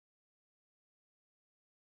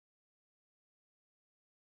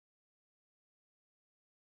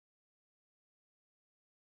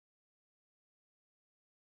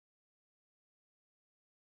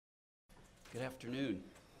Good afternoon.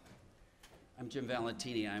 I'm Jim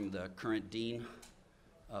Valentini. I'm the current dean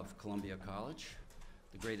of Columbia College,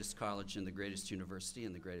 the greatest college and the greatest university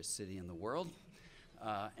in the greatest city in the world.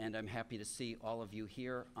 And I'm happy to see all of you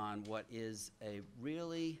here on what is a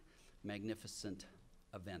really magnificent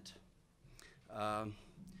event.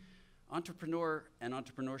 Entrepreneur and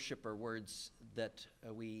entrepreneurship are words that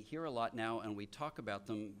we hear a lot now, and we talk about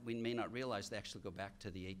them. We may not realize they actually go back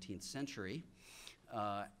to the 18th century,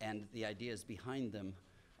 and the ideas behind them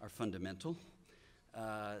are fundamental.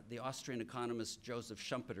 The Austrian economist Joseph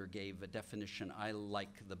Schumpeter gave a definition I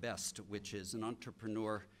like the best, which is an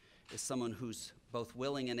entrepreneur is someone who's both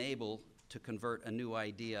willing and able to convert a new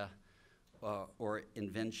idea or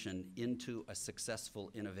invention into a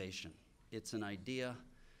successful innovation. It's an idea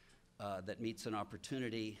that meets an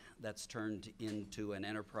opportunity that's turned into an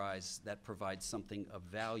enterprise that provides something of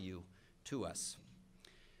value to us.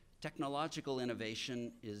 Technological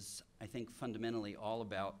innovation is, I think, fundamentally all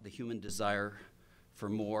about the human desire for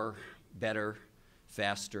more, better,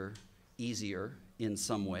 faster, easier in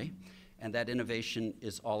some way. And that innovation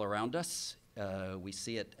is all around us. We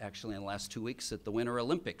see it actually in the last 2 weeks at the Winter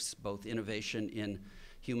Olympics, both innovation in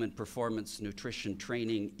human performance, nutrition,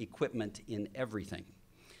 training, equipment, in everything.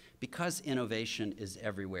 Because innovation is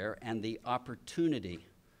everywhere and the opportunity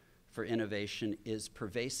for innovation is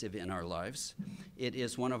pervasive in our lives, it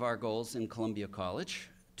is one of our goals in Columbia College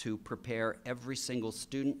to prepare every single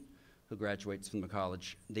student who graduates from the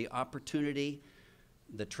college the opportunity,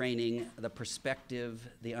 the training, the perspective,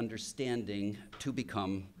 the understanding to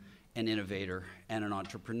become an innovator and an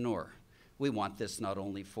entrepreneur. We want this not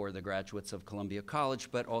only for the graduates of Columbia College,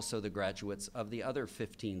 but also the graduates of the other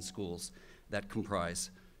 15 schools that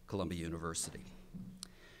comprise Columbia University.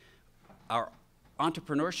 Our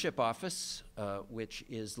Entrepreneurship Office, which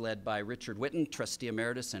is led by Richard Whitten, Trustee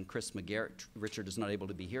Emeritus, and Chris McGarry. Richard is not able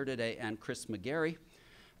to be here today, and Chris McGarry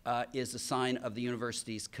is a sign of the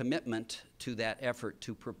university's commitment to that effort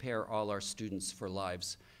to prepare all our students for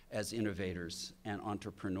lives as innovators and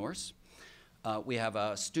entrepreneurs. We have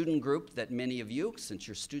a student group that many of you, since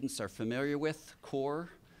your students are familiar with, CORE,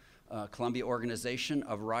 Columbia Organization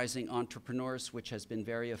of Rising Entrepreneurs, which has been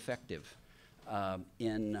very effective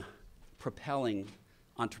in propelling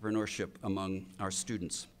entrepreneurship among our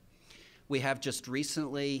students. We have just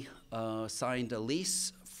recently signed a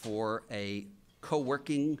lease for a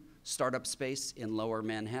co-working startup space in Lower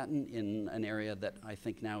Manhattan in an area that I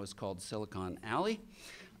think now is called Silicon Alley,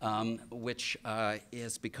 which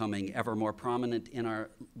is becoming ever more prominent in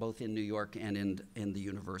both in New York and in the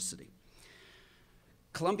university.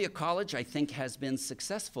 Columbia College, I think, has been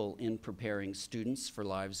successful in preparing students for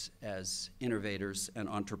lives as innovators and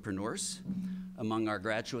entrepreneurs. Among our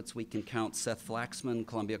graduates, we can count Seth Flaxman,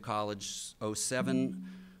 Columbia College 07,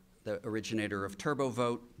 the originator of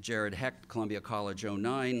TurboVote, Jared Hecht, Columbia College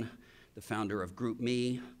 09, the founder of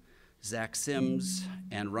GroupMe, Zach Sims,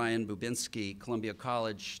 and Ryan Bubinski, Columbia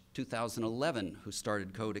College 2011, who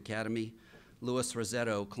started Code Academy, Louis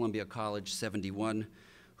Rosetto, Columbia College 71,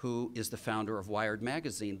 who is the founder of Wired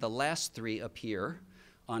Magazine. The last three appear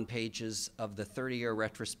on pages of the 30-year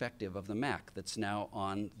retrospective of the Mac that's now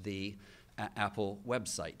on the Apple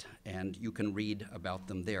website, and you can read about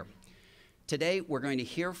them there. Today, we're going to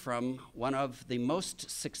hear from one of the most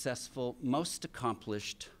successful, most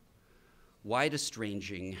accomplished,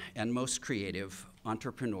 widest-ranging, and most creative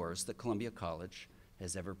entrepreneurs that Columbia College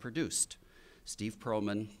has ever produced. Steve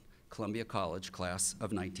Perlman, Columbia College, class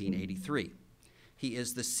of 1983. He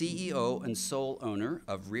is the CEO and sole owner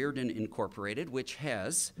of Reardon Incorporated, which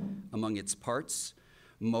has, among its parts,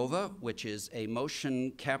 MOVA, which is a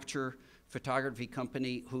motion capture photography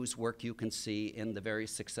company whose work you can see in the very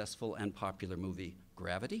successful and popular movie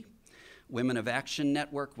Gravity. Women of Action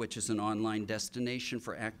Network, which is an online destination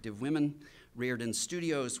for active women. Reardon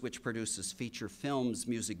Studios, which produces feature films,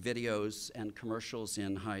 music videos, and commercials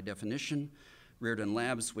in high definition. Reardon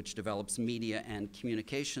Labs, which develops media and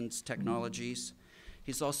communications technologies.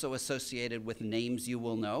 He's also associated with names you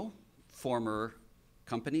will know, former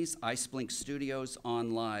companies, Iceblink Studios,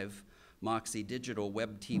 OnLive, Moxie Digital,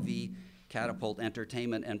 Web TV, Catapult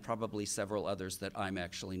Entertainment, and probably several others that I'm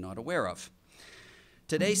actually not aware of.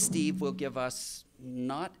 Today, Steve will give us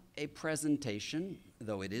not a presentation,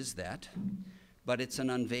 though it is that, but it's an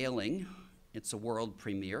unveiling. It's a world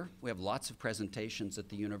premiere. We have lots of presentations at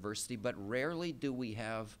the university, but rarely do we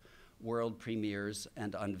have world premieres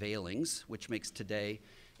and unveilings, which makes today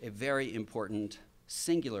a very important,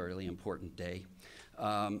 singularly important day.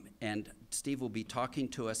 And Steve will be talking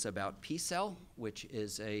to us about pCell, which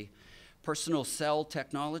is a personal cell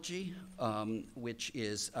technology, which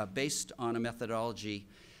is based on a methodology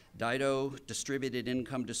DIDO, distributed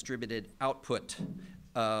income, distributed output,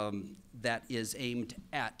 that is aimed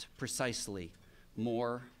at precisely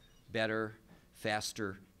more, better,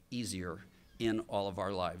 faster, easier in all of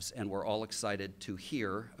our lives. And we're all excited to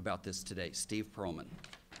hear about this today. Steve Perlman.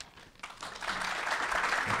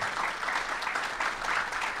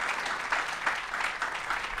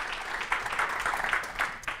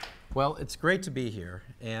 Well, it's great to be here.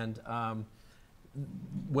 And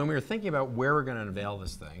when we were thinking about where we're going to unveil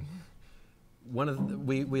this thing,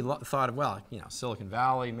 we thought of, well, you know, Silicon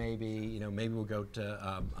Valley maybe, you know, maybe we'll go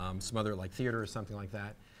to some other like theater or something like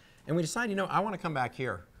that. And we decided, you know, I want to come back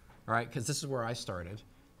here, all right, because this is where I started.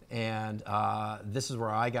 And this is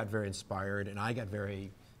where I got very inspired, and I got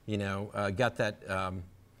very, you know, got that,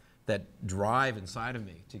 that drive inside of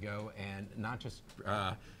me to go and not just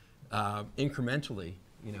incrementally,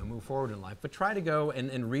 you know, move forward in life, but try to go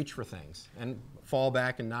and reach for things and fall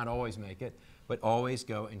back and not always make it, but always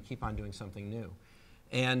go and keep on doing something new.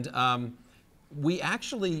 And we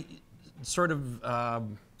actually sort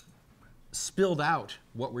of spilled out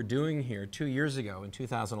what we're doing here 2 years ago in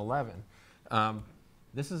 2011.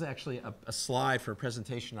 This is actually a slide for a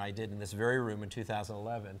presentation I did in this very room in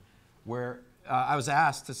 2011, where I was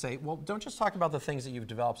asked to say, well, don't just talk about the things that you've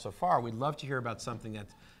developed so far. We'd love to hear about something that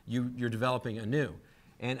you're developing anew.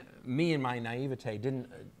 And me in my naivete didn't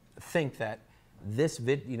think that this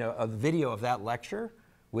a video of that lecture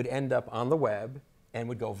would end up on the web and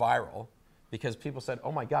would go viral, because people said,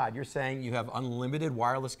 oh my God, you're saying you have unlimited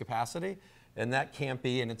wireless capacity? And that can't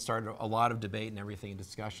be, and it started a lot of debate and everything and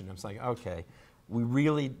discussion. I was like, okay, we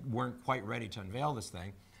really weren't quite ready to unveil this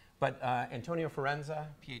thing. But Antonio Forenza,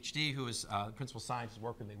 PhD, who is principal scientist,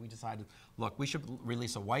 worked with me. We decided, look, we should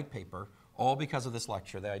release a white paper, all because of this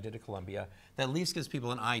lecture that I did at Columbia, that at least gives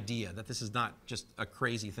people an idea that this is not just a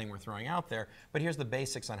crazy thing we're throwing out there, but here's the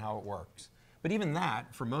basics on how it works. But even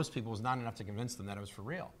that, for most people, was not enough to convince them that it was for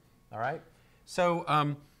real, all right?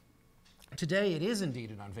 So today it is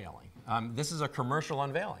indeed an unveiling. This is a commercial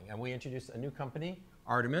unveiling, and we introduced a new company,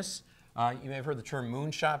 Artemis. You may have heard the term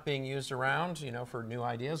moonshot being used around, you know, for new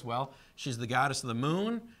ideas. Well, she's the goddess of the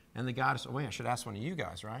moon and the goddess, oh wait, I should ask one of you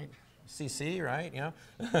guys, right? CC, right, you know?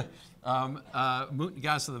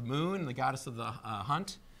 Goddess of the moon, the goddess of the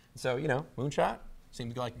hunt. So, you know, moonshot,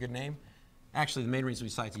 seems like a good name. Actually, the main reason we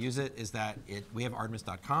decided to use it is that we have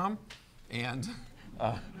Artemis.com, and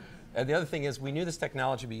the other thing is we knew this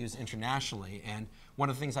technology would be used internationally, and one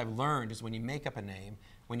of the things I've learned is when you make up a name,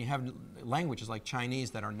 when you have languages like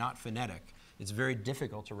Chinese that are not phonetic, it's very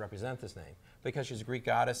difficult to represent this name. Because she's a Greek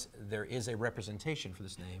goddess, there is a representation for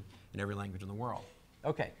this name in every language in the world.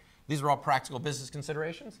 Okay, these are all practical business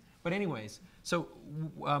considerations. But anyways, so,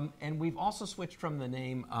 and we've also switched from the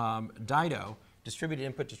name DIDO, distributed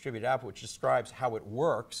input, distributed output, which describes how it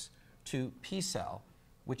works, to pCell,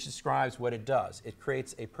 which describes what it does. It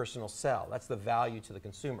creates a personal cell. That's the value to the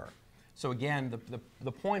consumer. So again,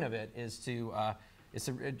 the point of it is to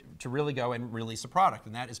really go and release a product,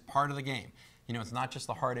 and that is part of the game. You know, it's not just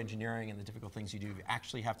the hard engineering and the difficult things you do. You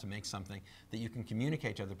actually have to make something that you can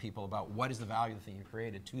communicate to other people about what is the value of the thing you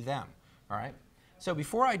created to them, all right? So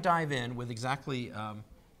before I dive in with exactly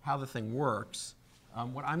how the thing works,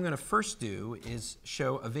 what I'm going to first do is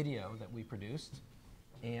show a video that we produced,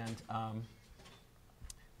 and I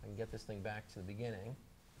can get this thing back to the beginning.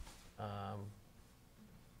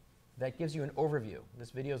 That gives you an overview.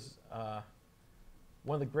 This video's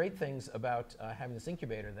one of the great things about having this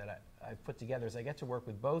incubator that I've put together is I get to work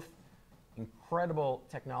with both incredible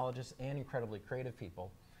technologists and incredibly creative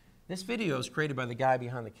people. This video is created by the guy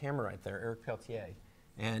behind the camera right there, Eric Peltier,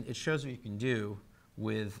 and it shows what you can do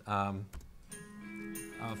with Final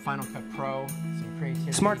Cut Pro, some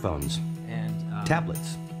creativity. Smartphones, and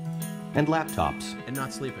tablets, and laptops. And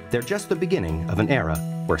not sleeping. They're just the beginning of an era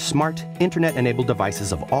where smart, internet-enabled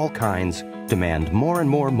devices of all kinds demand more and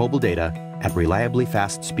more mobile data at reliably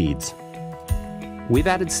fast speeds. We've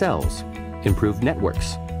added cells, improved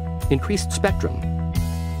networks, increased spectrum.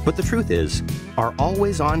 But the truth is, our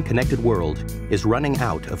always-on connected world is running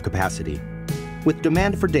out of capacity. With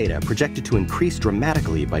demand for data projected to increase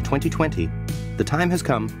dramatically by 2020, the time has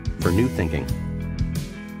come for new thinking.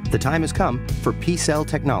 The time has come for pCell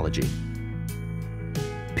technology.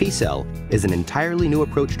 pCell is an entirely new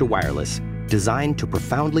approach to wireless designed to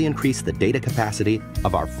profoundly increase the data capacity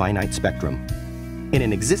of our finite spectrum. In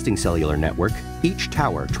an existing cellular network, each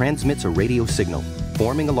tower transmits a radio signal,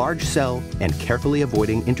 forming a large cell and carefully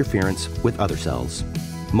avoiding interference with other cells.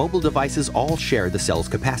 Mobile devices all share the cell's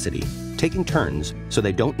capacity, taking turns so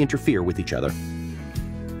they don't interfere with each other.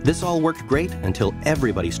 This all worked great until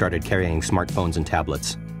everybody started carrying smartphones and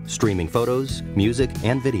tablets, streaming photos, music,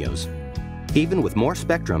 and videos. Even with more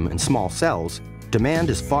spectrum and small cells, demand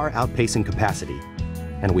is far outpacing capacity,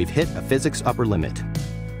 and we've hit a physics upper limit.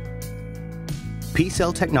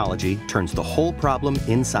 pCell technology turns the whole problem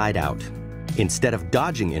inside out. Instead of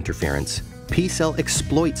dodging interference, pCell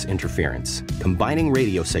exploits interference, combining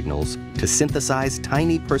radio signals to synthesize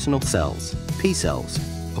tiny personal cells, pCells,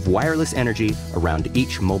 of wireless energy around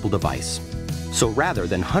each mobile device. So rather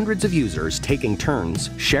than hundreds of users taking turns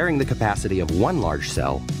sharing the capacity of one large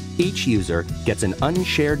cell, each user gets an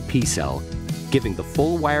unshared pCell, giving the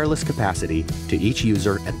full wireless capacity to each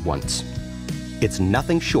user at once. It's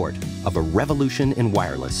nothing short of a revolution in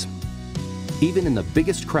wireless. Even in the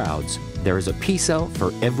biggest crowds, there is a pCell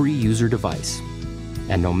for every user device.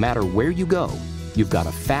 And no matter where you go, you've got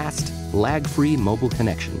a fast, lag-free mobile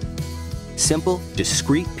connection. Simple,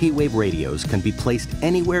 discrete P-wave radios can be placed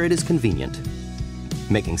anywhere it is convenient,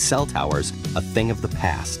 making cell towers a thing of the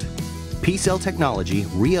past. pCell technology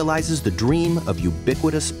realizes the dream of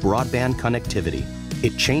ubiquitous broadband connectivity.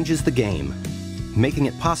 It changes the game, making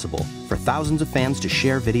it possible for thousands of fans to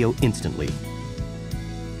share video instantly.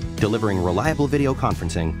 Delivering reliable video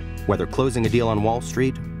conferencing, whether closing a deal on Wall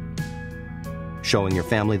Street, showing your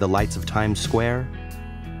family the lights of Times Square,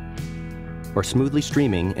 or smoothly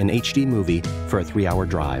streaming an HD movie for a 3-hour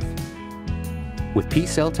drive. With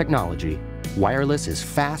pCell technology, wireless is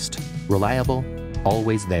fast, reliable,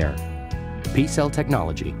 always there. pCell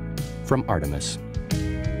technology from Artemis.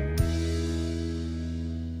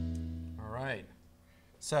 All right.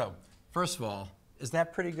 So, first of all, is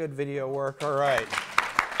that pretty good video work? All right.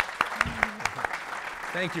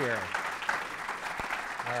 Thank you, Eric.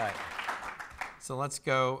 All right. So let's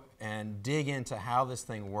go and dig into how this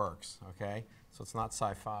thing works, okay? So it's not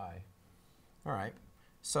sci-fi. All right.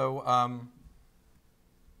 So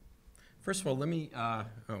first of all, let me,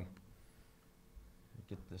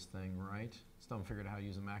 get this thing right. Still haven't figured out how to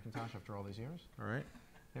use a Macintosh after all these years. All right.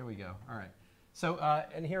 There we go. All right. So,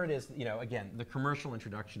 and here it is, you know, again, the commercial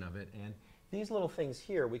introduction of it. And these little things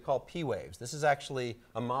here we call P-waves. This is actually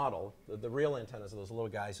a model. The real antennas are those little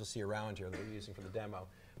guys you'll see around here that we're using for the demo.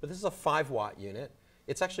 But this is a 5-watt unit.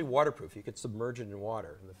 It's actually waterproof. You could submerge it in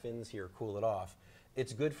water, and the fins here cool it off.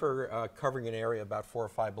 It's good for covering an area about 4 or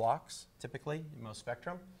 5 blocks, typically, in most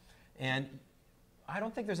spectrum. And I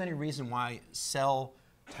don't think there's any reason why cell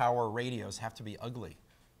tower radios have to be ugly,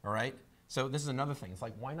 all right? So this is another thing. It's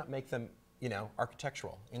like, why not make them, you know,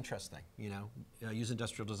 architectural, interesting, you know, use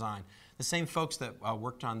industrial design. The same folks that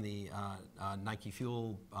worked on the Nike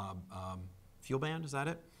Fuel Band, is that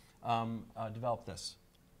it? Developed this.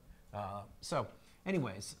 So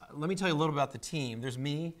anyways, let me tell you a little about the team. There's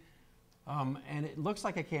me, and it looks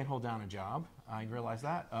like I can't hold down a job. I realize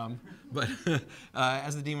that. But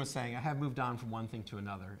as the dean was saying, I have moved on from one thing to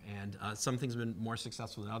another. And some things have been more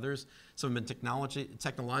successful than others. Some have been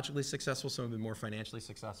technologically successful. Some have been more financially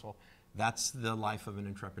successful. That's the life of an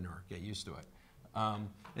entrepreneur. Get used to it.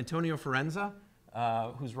 Antonio Forenza,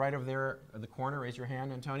 who's right over there in the corner, raise your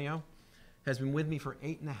hand, Antonio, has been with me for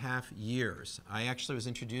 8.5 years. I actually was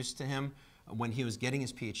introduced to him when he was getting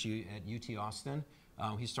his PhD at UT Austin.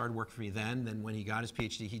 He started working for me then. Then when he got his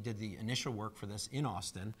PhD, he did the initial work for this in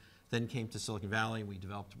Austin, then came to Silicon Valley. We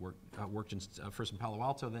developed worked in, first in Palo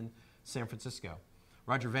Alto, then San Francisco.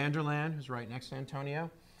 Roger Vanderland, who's right next to Antonio.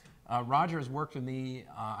 Roger has worked with me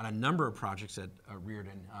on a number of projects at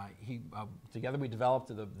Reardon. Together we developed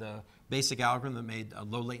the basic algorithm that made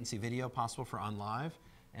low latency video possible for OnLive,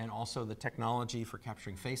 and also the technology for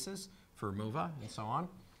capturing faces for MOVA and so on.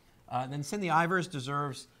 Then Cindy Ivers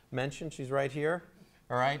deserves mention. She's right here.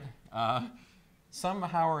 All right.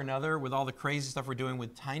 Somehow or another, with all the crazy stuff we're doing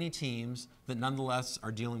with tiny teams that nonetheless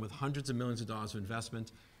are dealing with hundreds of millions of dollars of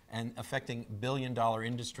investment and affecting billion-dollar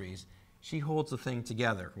industries, she holds the thing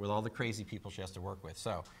together with all the crazy people she has to work with.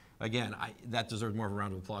 So again, that deserves more of a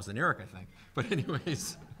round of applause than Eric, I think. But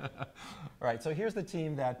anyways, all right. So here's the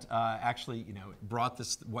team that actually, you know, brought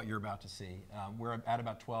this what you're about to see. We're at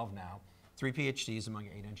about 12 now, 3 PhDs among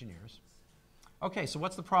 8 engineers. Okay, so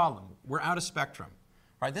what's the problem? We're out of spectrum.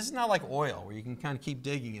 Right, this is not like oil, where you can kind of keep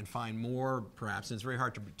digging and find more, perhaps, and it's very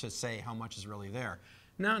hard to say how much is really there.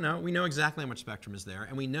 No, we know exactly how much spectrum is there,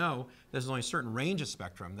 and we know there's only a certain range of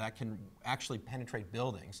spectrum that can actually penetrate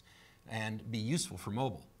buildings and be useful for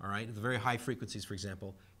mobile, all right? The very high frequencies, for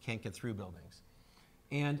example, can't get through buildings.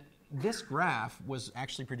 And this graph was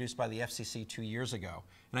actually produced by the FCC 2 years ago,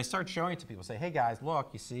 and I started showing it to people, say, hey guys,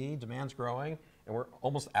 look, you see, demand's growing, and we're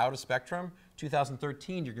almost out of spectrum.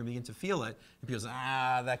 2013, you're going to begin to feel it. And people say,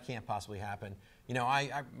 that can't possibly happen. You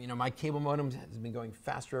know, my cable modem has been going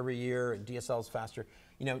faster every year, and DSL is faster.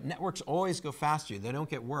 You know, networks always go faster. They don't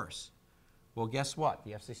get worse. Well, guess what?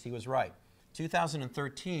 The FCC was right.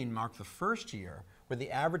 2013 marked the first year where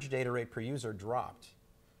the average data rate per user dropped.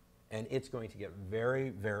 And it's going to get very,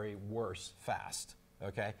 very worse fast,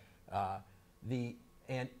 okay?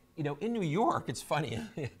 And you know, in New York, it's funny,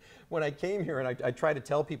 when I came here and I try to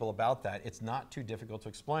tell people about that, it's not too difficult to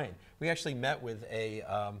explain. We actually met with a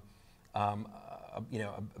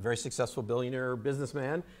very successful billionaire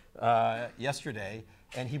businessman yesterday,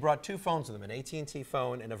 and he brought two phones with him, an AT&T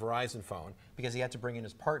phone and a Verizon phone, because he had to bring in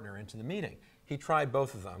his partner into the meeting. He tried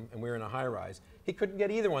both of them, and we were in a high-rise. He couldn't get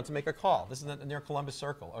either one to make a call. This is near Columbus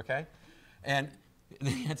Circle, okay? And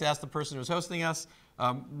he had to ask the person who was hosting us,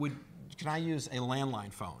 can I use a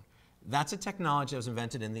landline phone? That's a technology that was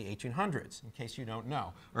invented in the 1800s, in case you don't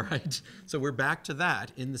know, all right? So we're back to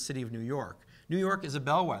that in the city of New York. New York is a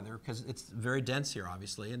bellwether because it's very dense here,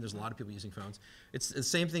 obviously, and there's a lot of people using phones. It's the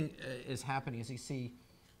same thing is happening as you see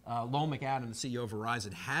Lowell McAdam, the CEO of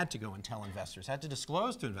Verizon, had to go and tell investors, had to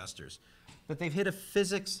disclose to investors that they've hit a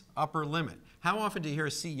physics upper limit. How often do you hear a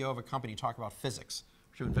CEO of a company talk about physics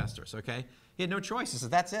to investors, okay? He had no choice. He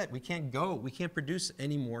said, that's it. We can't go. We can't produce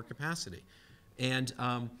any more capacity. And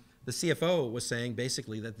the CFO was saying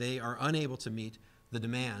basically that they are unable to meet the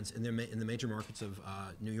demands in the major markets of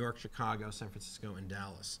New York, Chicago, San Francisco, and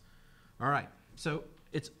Dallas. All right, so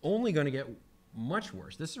it's only going to get much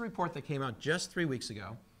worse. This is a report that came out just 3 weeks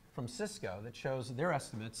ago from Cisco that shows their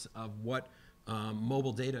estimates of what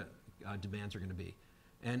mobile data demands are going to be.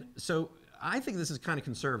 And so I think this is kind of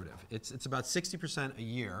conservative. It's about 60% a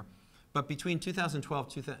year, but between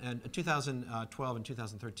 2012 and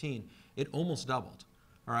 2013, it almost doubled.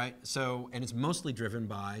 All right, so, and it's mostly driven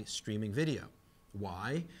by streaming video.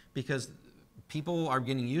 Why? Because people are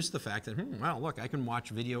getting used to the fact that, well, look, I can watch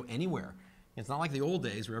video anywhere. It's not like the old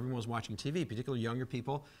days where everyone was watching TV, particularly younger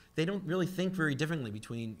people. They don't really think very differently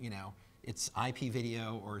between, you know, it's IP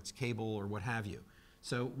video or it's cable or what have you.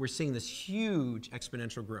 So we're seeing this huge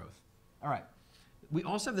exponential growth. All right, we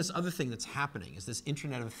also have this other thing that's happening, is this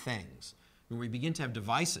Internet of Things, where we begin to have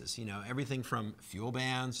devices, you know, everything from fuel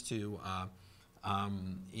bands to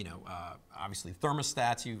obviously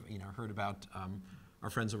thermostats. You heard about our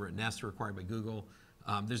friends over at Nest who are acquired by Google.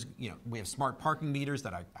 We have smart parking meters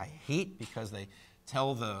that I hate because they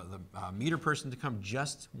tell the meter person to come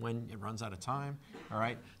just when it runs out of time. All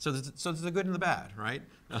right, so there's the good and the bad, right?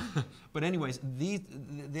 But anyways, the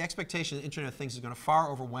expectation of the Internet of Things is going to far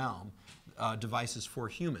overwhelm devices for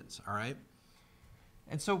humans. All right,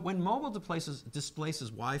 and so when mobile displaces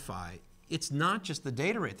Wi-Fi, it's not just the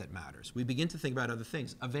data rate that matters. We begin to think about other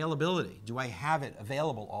things. Availability. Do I have it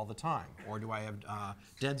available all the time? Or do I have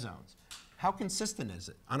dead zones? How consistent is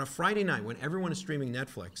it? On a Friday night when everyone is streaming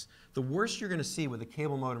Netflix, the worst you're going to see with a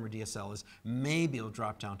cable modem or DSL is maybe it'll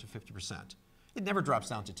drop down to 50%. It never drops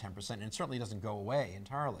down to 10%, and it certainly doesn't go away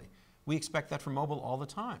entirely. We expect that from mobile all the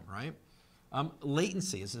time, right?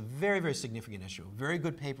 Latency is a very, very significant issue. A very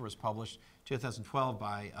good paper was published in 2012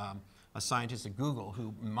 by a scientist at Google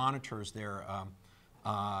who monitors their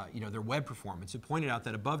web performance, who pointed out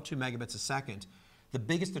that above 2 megabits a second, the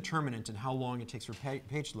biggest determinant in how long it takes for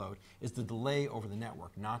page load is the delay over the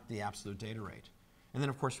network, not the absolute data rate. And then,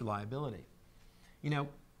 of course, reliability. But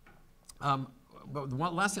the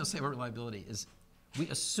last thing I'll say about reliability is we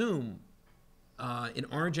assume in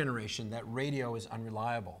our generation that radio is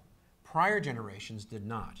unreliable. Prior generations did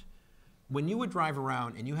not. When you would drive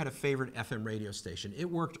around and you had a favorite FM radio station, it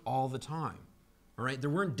worked all the time, all right? There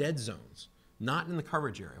weren't dead zones, not in the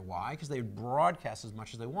coverage area. Why? Because they would broadcast as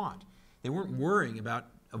much as they want. They weren't worrying about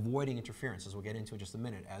avoiding interference, as we'll get into in just a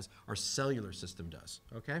minute, as our cellular system does,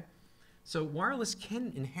 okay? So wireless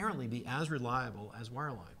can inherently be as reliable as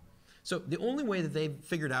wireline. So the only way that they've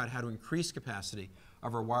figured out how to increase capacity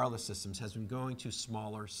of our wireless systems has been going to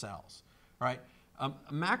smaller cells, all right?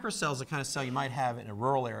 Macro cells are the kind of cell you might have in a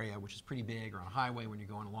rural area, which is pretty big, or on a highway when you're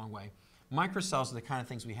going a long way. Microcells are the kind of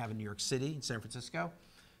things we have in New York City and San Francisco.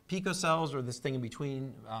 Picocells are this thing in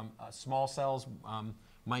between. Small cells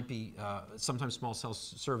might be, sometimes small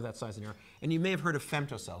cells serve that size in area. And you may have heard of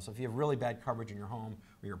femtocells. So if you have really bad coverage in your home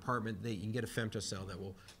or your apartment, you can get a femtocell that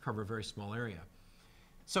will cover a very small area.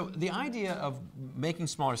 So the idea of making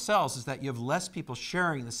smaller cells is that you have less people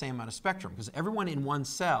sharing the same amount of spectrum, because everyone in one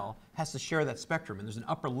cell has to share that spectrum, and there's an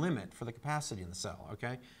upper limit for the capacity in the cell,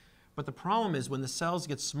 okay? But the problem is when the cells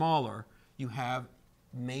get smaller, you have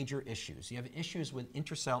major issues. You have issues with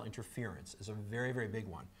intercell interference is a very, very big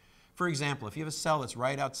one. For example, if you have a cell that's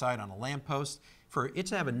right outside on a lamppost, for it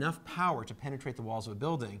to have enough power to penetrate the walls of a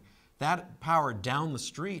building, that power down the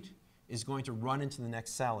street is going to run into the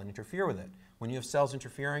next cell and interfere with it. When you have cells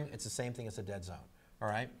interfering, it's the same thing as a dead zone, all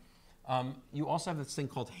right? You also have this thing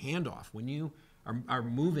called handoff. When you are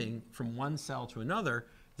moving from one cell to another,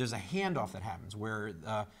 there's a handoff that happens where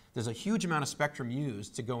there's a huge amount of spectrum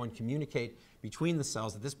used to go and communicate between the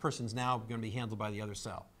cells that this person's now going to be handled by the other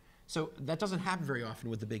cell. So that doesn't happen very often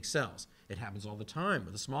with the big cells. It happens all the time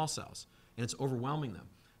with the small cells, and it's overwhelming them.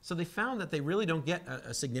 So they found that they really don't get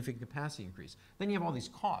a significant capacity increase. Then you have all these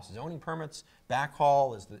costs, zoning permits,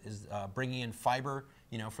 backhaul is bringing in fiber,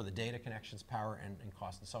 for the data connections, power, and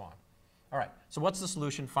cost, and so on. All right, so what's the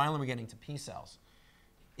solution? Finally, we're getting to pCells.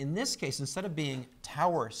 In this case, instead of being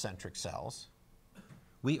tower-centric cells,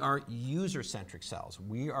 we are user-centric cells.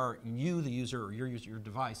 We are, you, the user, or your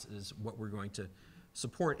device is what we're going to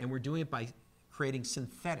support, and we're doing it by creating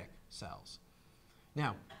synthetic cells.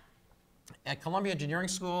 Now, at Columbia Engineering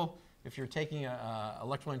School, if you're taking an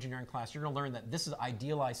electrical engineering class, you're going to learn that this is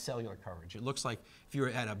idealized cellular coverage. It looks like if you were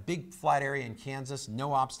at a big flat area in Kansas,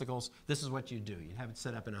 no obstacles, this is what you do. You'd have it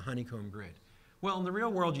set up in a honeycomb grid. Well, in the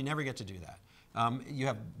real world, you never get to do that. You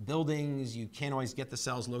have buildings, you can't always get the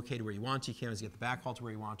cells located where you want to, you can't always get the backhaul to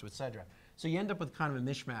where you want to, et cetera. So you end up with kind of a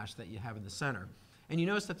mishmash that you have in the center. And you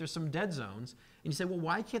notice that there's some dead zones, and you say, well,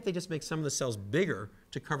 why can't they just make some of the cells bigger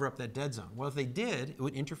to cover up that dead zone? Well, if they did, it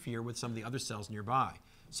would interfere with some of the other cells nearby.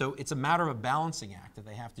 So it's a matter of a balancing act that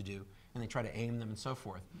they have to do, and they try to aim them and so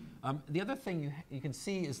forth. The other thing you can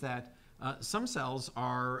see is that some cells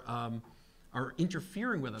are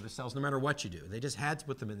interfering with other cells no matter what you do. They just had to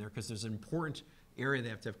put them in there because there's an important area they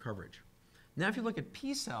have to have coverage. Now, if you look at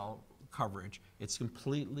pCell coverage, it's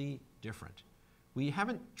completely different. We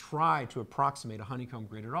haven't tried to approximate a honeycomb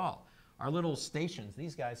grid at all. Our little stations,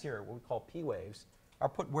 these guys here, what we call P-waves, are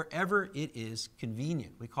put wherever it is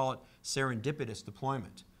convenient. We call it serendipitous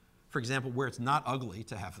deployment. For example, where it's not ugly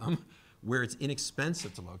to have them, where it's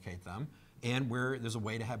inexpensive to locate them, and where there's a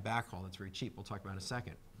way to have backhaul that's very cheap. We'll talk about in a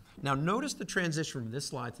second. Now, notice the transition from this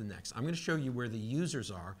slide to the next. I'm going to show you where the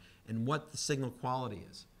users are and what the signal quality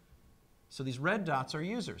is. So these red dots are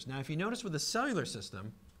users. Now, if you notice with the cellular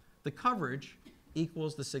system, the coverage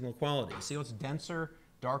equals the signal quality. See how it's denser,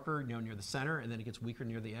 darker, near the center, and then it gets weaker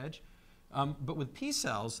near the edge? But with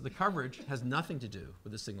pCells, the coverage has nothing to do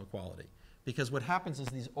with the signal quality, because what happens is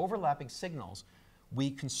these overlapping signals,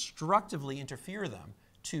 we constructively interfere them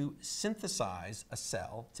to synthesize a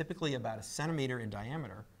cell, typically about 1 centimeter in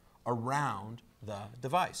diameter, around the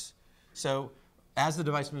device. So as the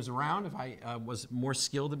device moves around, if I was more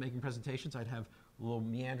skilled at making presentations, I'd have a little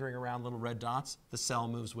meandering around little red dots. The cell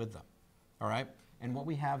moves with them. All right? And what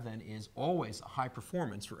we have then is always a high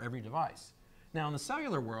performance for every device. Now, in the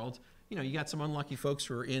cellular world, you got some unlucky folks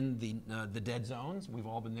who are in the dead zones. We've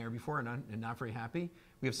all been there before and not very happy.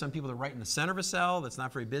 We have some people that are right in the center of a cell that's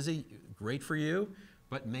not very busy. Great for you.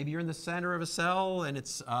 But maybe you're in the center of a cell and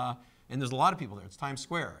and there's a lot of people there. It's Times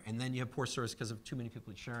Square. And then you have poor service because of too many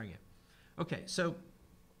people sharing it. Okay, so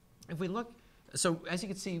if we look, so as you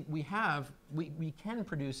can see, we can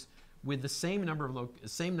produce with the same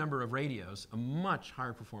number of radios a much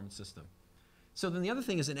higher performance system. So then the other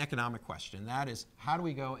thing is an economic question. That is, how do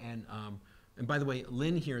we go and by the way,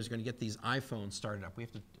 Lynn here is going to get these iPhones started up. We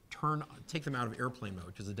have to take them out of airplane mode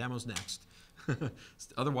because the demo's next.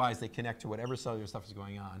 Otherwise, they connect to whatever cellular stuff is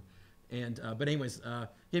going on. But anyways,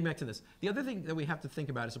 getting back to this. The other thing that we have to think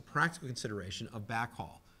about is a practical consideration of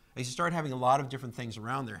backhaul. As you start having a lot of different things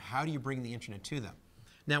around there, how do you bring the internet to them?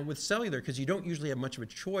 Now, with cellular, because you don't usually have much of a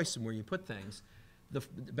choice in where you put things, the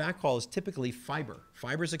backhaul is typically fiber.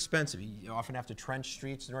 Fiber is expensive. You often have to trench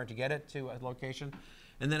streets in order to get it to a location.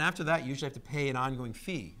 And then after that, you usually have to pay an ongoing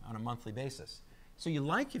fee on a monthly basis. So you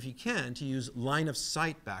like, if you can, to use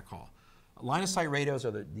line-of-sight backhaul. Line-of-sight radios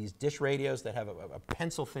are these dish radios that have a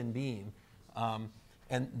pencil-thin beam.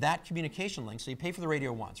 And that communication link, so you pay for the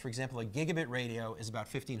radio once. For example, a gigabit radio is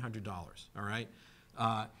about $1,500, all right?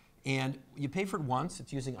 And you pay for it once.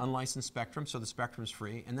 It's using unlicensed spectrum, so the spectrum's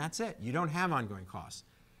free, and that's it. You don't have ongoing costs.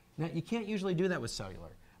 Now, you can't usually do that with cellular.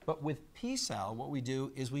 But with pCell, what we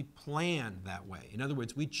do is we plan that way. In other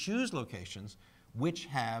words, we choose locations which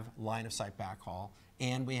have line-of-sight backhaul,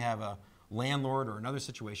 and we have a landlord or another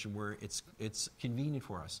situation where it's convenient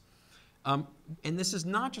for us. And this is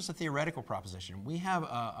not just a theoretical proposition. We have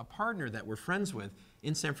a partner that we're friends with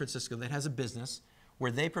in San Francisco that has a business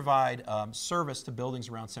where they provide service to buildings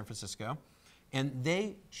around San Francisco, and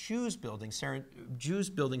they choose buildings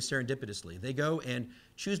serendipitously. They go and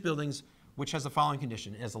choose buildings which has the following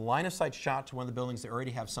condition. It has a line-of-sight shot to one of the buildings they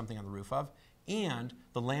already have something on the roof of, and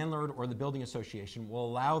the landlord or the building association will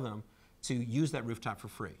allow them to use that rooftop for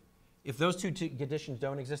free. If those two conditions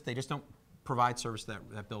don't exist, they just don't provide service to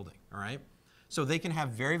that building, all right? So they can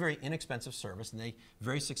have very, very inexpensive service, and they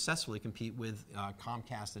very successfully compete with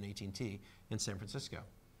Comcast and AT&T in San Francisco.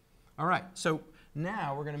 All right, so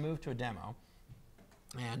now we're going to move to a demo.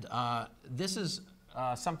 And this is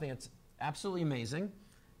something that's absolutely amazing,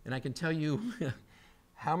 and I can tell you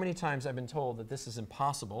how many times I've been told that this is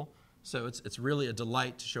impossible, so it's really a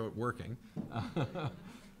delight to show it working.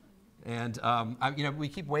 And you know, we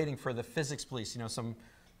keep waiting for the physics police, you know, some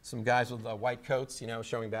guys with white coats, you know,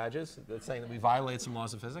 showing badges that's saying that we violate some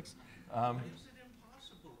laws of physics. Is it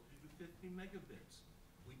impossible to do 50 megabits?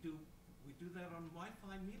 We do that on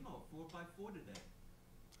Wi-Fi MIMO 4x4 today.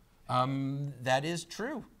 That is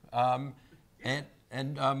true. And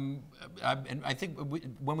I think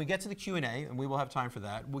when we get to the Q&A, and we will have time for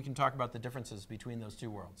that, we can talk about the differences between those two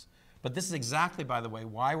worlds. But this is exactly, by the way,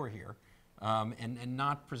 why we're here, and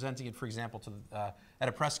not presenting it, for example, to at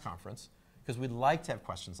a press conference, because we'd like to have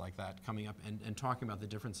questions like that coming up and talking about the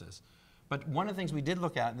differences. But one of the things we did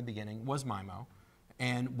look at in the beginning was MIMO,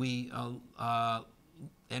 and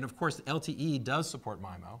and of course LTE does support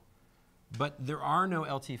MIMO, but there are no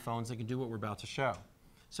LTE phones that can do what we're about to show.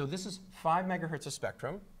 So this is 5 megahertz of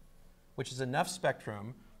spectrum, which is enough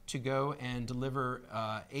spectrum to go and deliver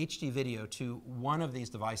HD video to one of these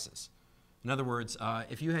devices. In other words,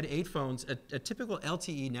 if you had 8 phones, a typical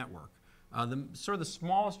LTE network, sort of the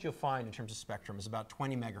smallest you'll find in terms of spectrum is about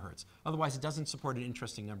 20 megahertz. Otherwise, it doesn't support an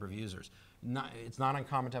interesting number of users. It's not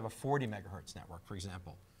uncommon to have a 40 megahertz network, for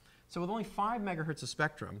example. So with only 5 megahertz of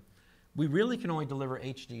spectrum, we really can only deliver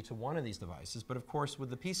HD to one of these devices. But of course, with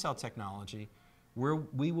the pCell technology,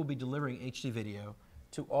 we will be delivering HD video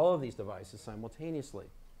to all of these devices simultaneously.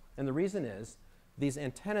 And the reason is, these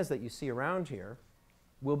antennas that you see around here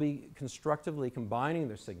will be constructively combining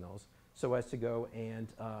their signals so as to go and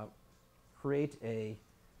create a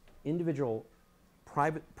individual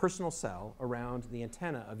private personal cell around the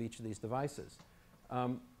antenna of each of these devices.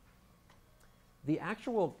 The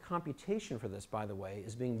actual computation for this, by the way,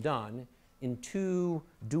 is being done in 2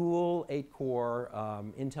 dual 8-core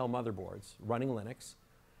Intel motherboards running Linux.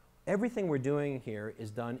 Everything we're doing here is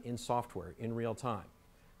done in software, in real time.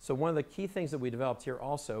 So one of the key things that we developed here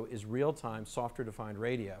also is real-time software-defined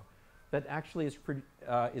radio that actually is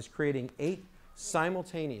creating 8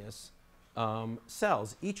 simultaneous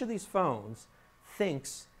cells. Each of these phones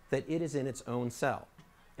thinks that it is in its own cell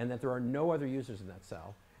and that there are no other users in that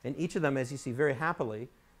cell. And each of them, as you see very happily,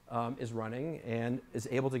 is running and is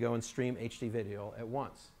able to go and stream HD video at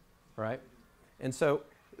once, right? And so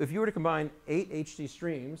if you were to combine 8 HD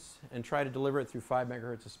streams and try to deliver it through 5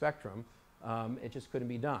 megahertz of spectrum, it just couldn't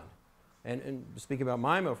be done. And speaking about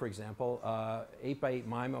MIMO, for example, 8x8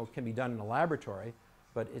 MIMO can be done in a laboratory,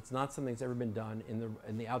 but it's not something that's ever been done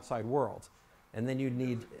in the outside world. And then you'd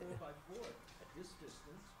need 4x4 at this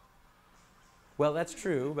distance. Well, that's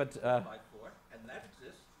true, but 4x4, and that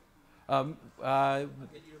exists. I'll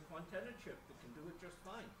get you a Quantenna chip that can do it just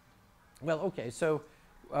fine. Well, okay, so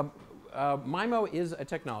MIMO is a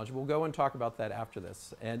technology. We'll go and talk about that after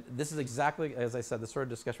this. And this is exactly, as I said, the sort of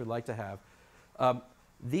discussion we'd like to have.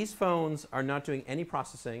 These phones are not doing any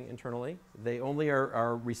processing internally. They only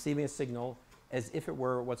are receiving a signal as if it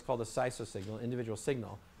were what's called a SISO signal, individual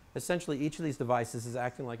signal. Essentially, each of these devices is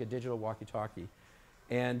acting like a digital walkie-talkie.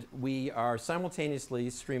 And we are simultaneously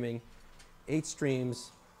streaming 8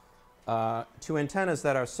 streams to antennas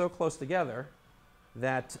that are so close together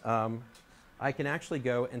that I can actually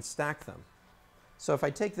go and stack them. So if I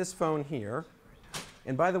take this phone here,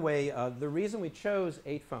 and by the way, the reason we chose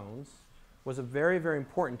 8 phones was a very, very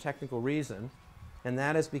important technical reason, and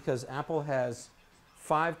that is because Apple has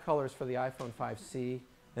 5 colors for the iPhone 5C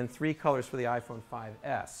and 3 colors for the iPhone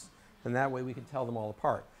 5S, and that way we can tell them all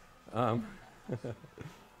apart.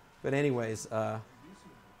 But anyways,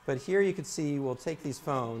 but here you can see we'll take these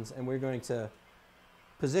phones and we're going to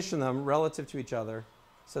position them relative to each other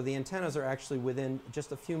so the antennas are actually within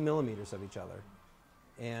just a few millimeters of each other.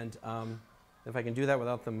 And if I can do that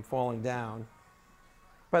without them falling down.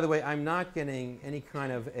 By the way, I'm not getting any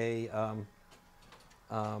kind of a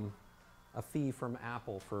fee from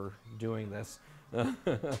Apple for doing this.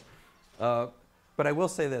 But I will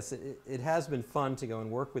say this, it has been fun to go and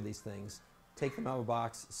work with these things, take them out of a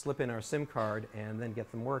box, slip in our SIM card, and then get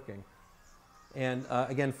them working. And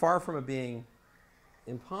again, far from it being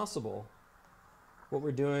impossible, what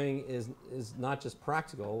we're doing is not just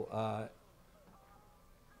practical,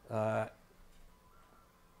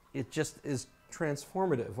 it just is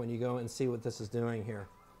transformative when you go and see what this is doing here.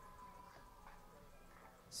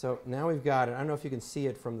 So now we've got it. I don't know if you can see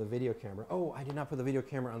it from the video camera. Oh, I did not put the video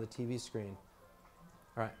camera on the TV screen.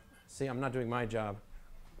 All right, see, I'm not doing my job.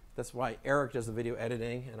 That's why Eric does the video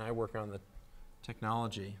editing and I work on the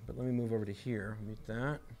technology. But let me move over to here, mute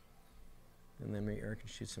that. And then maybe Eric can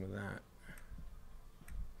shoot some of that.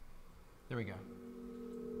 There we go.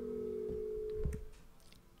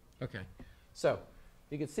 Okay, so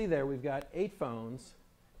you can see there we've got 8 phones,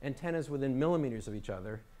 antennas within millimeters of each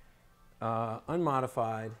other,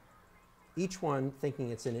 unmodified, each one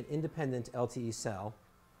thinking it's in an independent LTE cell,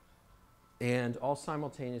 and all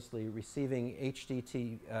simultaneously receiving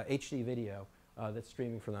HD video that's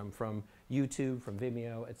streaming from them from YouTube, from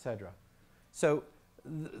Vimeo, etc. So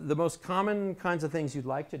the most common kinds of things you'd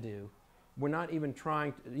like to do, we're not even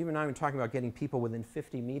talking about getting people within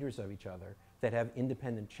 50 meters of each other that have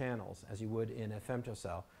independent channels, as you would in a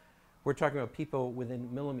femtocell. We're talking about people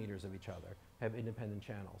within millimeters of each other have independent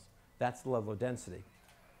channels. That's the level of density.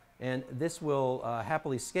 And this will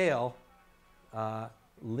happily scale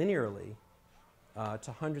linearly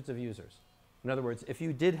to hundreds of users. In other words, if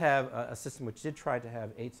you did have a system which did try to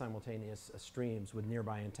have 8 simultaneous streams with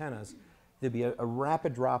nearby antennas, there'd be a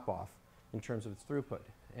rapid drop-off in terms of its throughput.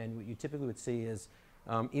 And what you typically would see is,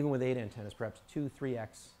 even with 8 antennas, perhaps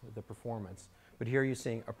 2-3x the performance. But here you're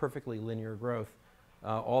seeing a perfectly linear growth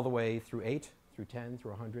all the way through 8, through 10,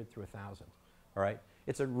 through 100, through 1,000. All right?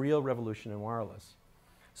 It's a real revolution in wireless.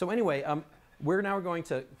 So anyway, we're now going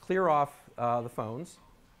to clear off the phones,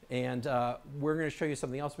 and we're going to show you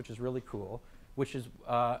something else which is really cool, which is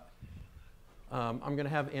I'm going to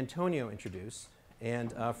have Antonio introduce.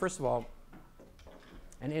 And first of all,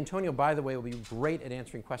 and Antonio, by the way, will be great at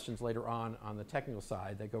answering questions later on the technical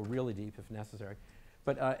side that go really deep if necessary.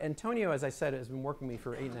 But Antonio, as I said, has been working with me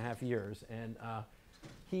for 8.5 years, and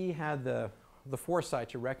he had the foresight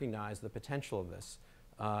to recognize the potential of this,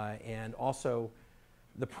 and also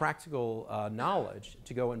the practical knowledge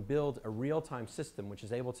to go and build a real-time system which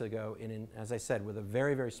is able to go in, as I said, with a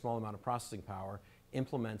very, very small amount of processing power,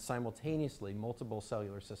 implement simultaneously multiple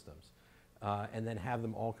cellular systems, and then have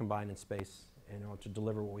them all combined in space to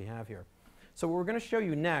deliver what we have here. So what we're going to show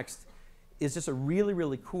you next is just a really,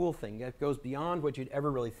 really cool thing that goes beyond what you'd ever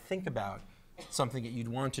really think about, something that you'd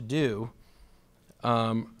want to do.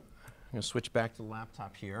 I'm going to switch back to the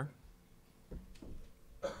laptop here.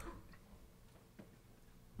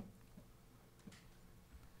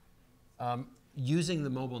 Using the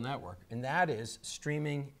mobile network, and that is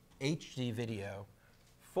streaming HD video,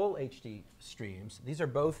 full HD streams. These are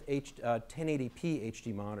both 1080p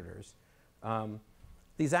HD monitors.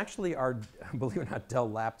 These actually are, believe it or not, Dell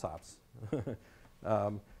laptops.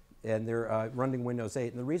 And they're running Windows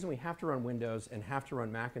 8. And the reason we have to run Windows and have to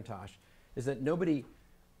run Macintosh is that nobody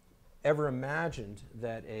ever imagined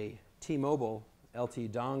that a T-Mobile LTE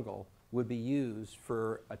dongle would be used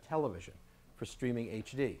for a television, for streaming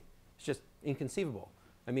HD. It's just inconceivable.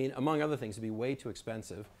 I mean, among other things, it'd be way too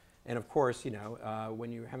expensive. And of course, you know,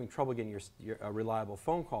 when you're having trouble getting a reliable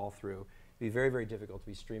phone call through, it'd be very, very difficult to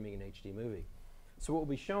be streaming an HD movie. So what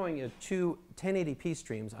we'll be showing is 2 1080p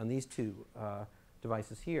streams on these 2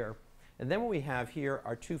 devices here. And then what we have here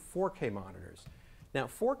are 2 4K monitors. Now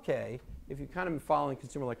 4K, if you've kind of been following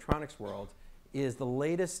consumer electronics world, is the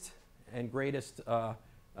latest and greatest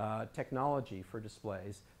technology for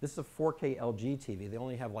displays. This is a 4K LG TV. They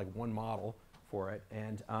only have like 1 model for it.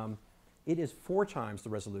 And it is 4 times the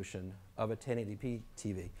resolution of a 1080p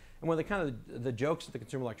TV. And one of the kind of the jokes at the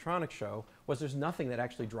Consumer Electronics Show was there's nothing that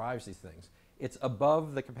actually drives these things. It's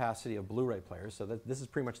above the capacity of Blu-ray players, so that this is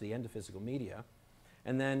pretty much the end of physical media.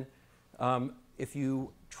 And then if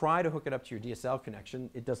you try to hook it up to your DSL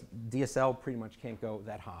connection, DSL pretty much can't go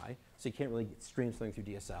that high, so you can't really stream something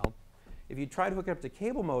through DSL. If you try to hook it up to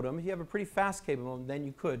cable modem, if you have a pretty fast cable modem, then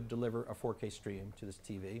you could deliver a 4K stream to this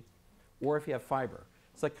TV, or if you have fiber.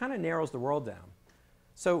 So it kind of narrows the world down.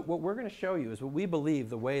 So what we're going to show you is what we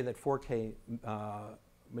believe the way that 4K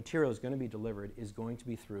material is going to be delivered is going to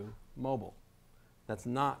be through mobile. That's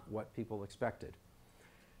not what people expected.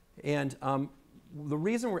 And the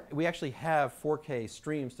reason we actually have 4K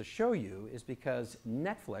streams to show you is because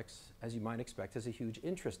Netflix, as you might expect, has a huge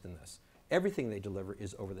interest in this. Everything they deliver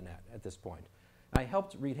is over the net at this point. I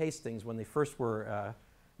helped Reed Hastings when they first were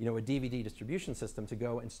you know, a DVD distribution system to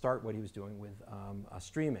go and start what he was doing with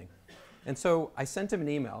streaming. And so I sent him an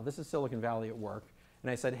email. This is Silicon Valley at work.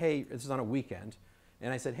 And I said, hey, this is on a weekend.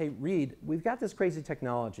 And I said, hey, Reed, we've got this crazy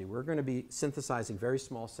technology. We're going to be synthesizing very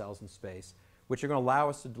small cells in space, which are going to allow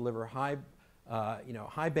us to deliver high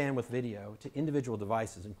bandwidth video to individual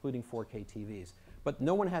devices, including 4K TVs. But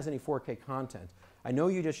no one has any 4K content. I know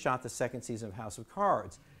you just shot the 2nd season of House of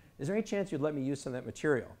Cards. Is there any chance you'd let me use some of that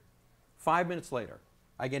material? 5 minutes later,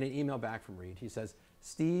 I get an email back from Reed. He says,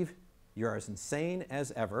 Steve, you're as insane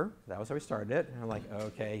as ever. That was how he started it. And I'm like,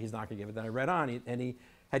 okay, he's not going to give it. Then I read on, and he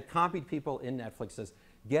had copied people in Netflix, says,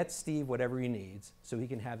 get Steve whatever he needs so he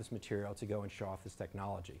can have this material to go and show off this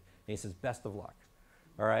technology. And he says, best of luck.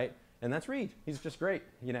 All right? And that's Reed. He's just great,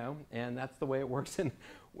 you know, and that's the way it works. And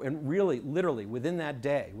really, literally, within that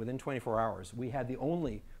day, within 24 hours, we had the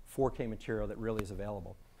only 4K material that really is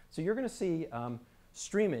available. So you're going to see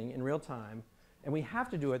streaming in real time, and we have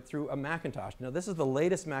to do it through a Macintosh. Now, this is the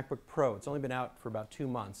latest MacBook Pro. It's only been out for about 2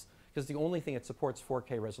 months, because the only thing it supports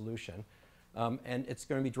 4K resolution. And it's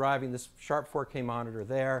going to be driving this sharp 4K monitor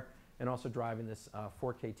there, and also driving this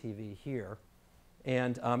 4K TV here.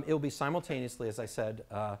 And it will be simultaneously, as I said,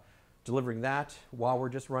 delivering that while we're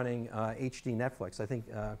just running HD Netflix. I think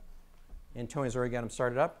Antonio's already got them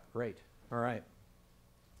started up. Great. All right.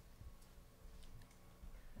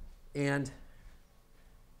 And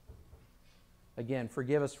again,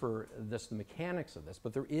 forgive us for this, the mechanics of this,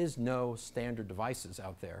 but there is no standard devices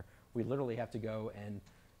out there. We literally have to go and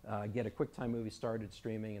get a QuickTime movie started,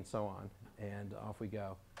 streaming, and so on, and off we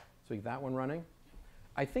go. So we have that one running.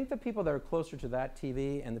 I think the people that are closer to that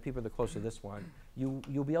TV and the people that are closer to this one,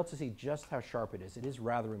 you'll be able to see just how sharp it is. It is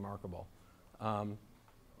rather remarkable.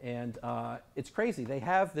 It's crazy. They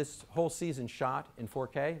have this whole season shot in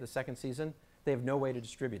 4K, the second season. They have no way to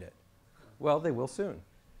distribute it. Well, they will soon.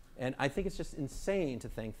 And I think it's just insane to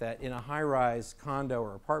think that in a high-rise condo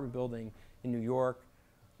or apartment building in New York,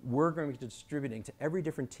 we're going to be distributing to every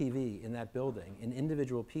different TV in that building an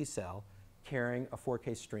individual pCell carrying a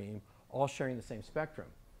 4K stream, all sharing the same spectrum.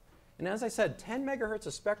 And as I said, 10 megahertz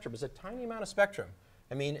of spectrum is a tiny amount of spectrum.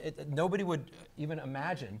 I mean, nobody would even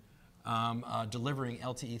imagine delivering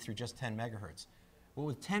LTE through just 10 megahertz. Well,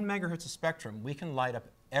 with 10 megahertz of spectrum, we can light up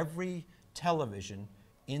every television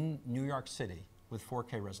in New York City with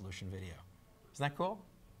 4K resolution video. Isn't that cool?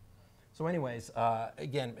 So anyways,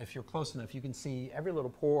 again, if you're close enough, you can see every little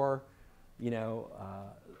pore, you know,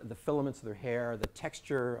 the filaments of their hair, the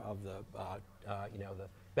texture of the, you know, the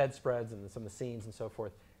bedspreads and some of the scenes and so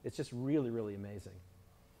forth. It's just really, really amazing.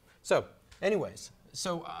 So anyways,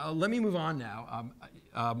 so let me move on now.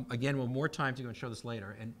 Again, we'll have more time to go and show this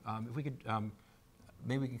later. And if we could,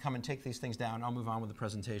 maybe we can come and take these things down. I'll move on with the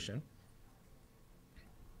presentation.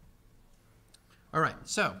 All right,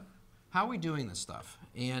 so how are we doing this stuff?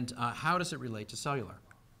 And how does it relate to cellular?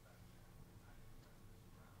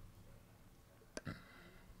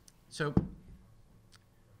 So,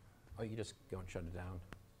 oh, you just go and shut it down.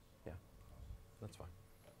 Yeah, that's fine.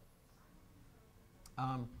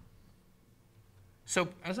 So,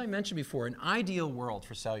 as I mentioned before, an ideal world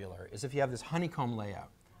for cellular is if you have this honeycomb layout,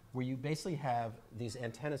 where you basically have these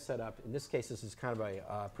antennas set up. In this case, this is kind of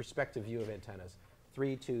a perspective view of antennas,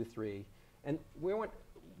 3, 2, 3. And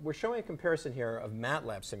we're showing a comparison here of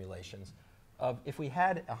MATLAB simulations of if we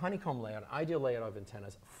had a honeycomb layout, an ideal layout of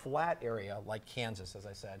antennas, flat area like Kansas, as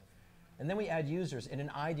I said, and then we add users in an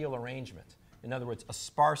ideal arrangement. In other words, a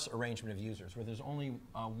sparse arrangement of users where there's only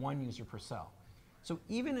one user per cell. So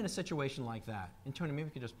even in a situation like that, and Tony, maybe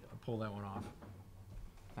we could just pull that one off.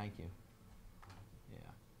 Thank you. Yeah.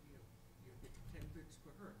 You get 10 bits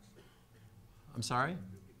per hertz. I'm sorry? You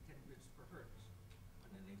get 10 bits per hertz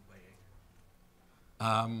on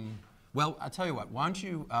an 8x8. Well, I'll tell you what. Why don't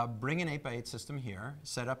you bring an 8x8 system here,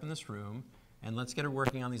 set up in this room, and let's get it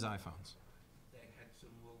working on these iPhones. They had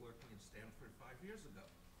some working at Stanford 5 years ago.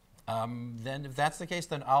 Then if that's the case,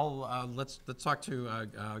 then I'll let's talk to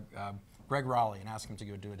Greg Raleigh and ask him to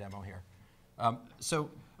go do a demo here.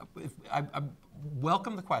 So I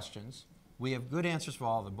welcome the questions. We have good answers for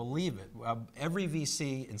all of them. Believe it. Every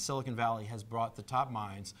VC in Silicon Valley has brought the top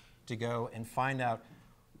minds to go and find out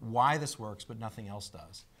why this works, but nothing else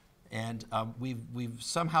does. And we've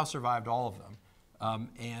somehow survived all of them.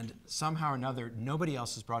 And somehow or another, nobody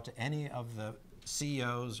else has brought to any of the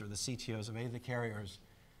CEOs or the CTOs of any of the carriers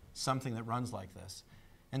something that runs like this.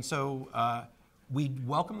 And so we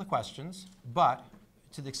welcome the questions, but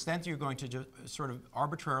to the extent that you're going to just sort of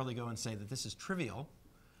arbitrarily go and say that this is trivial,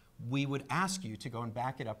 we would ask you to go and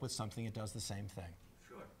back it up with something that does the same thing.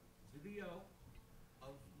 Sure. Video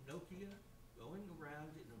of Nokia going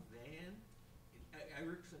around in a van,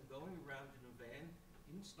 Ericsson going around in a van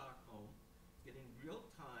in Stockholm, getting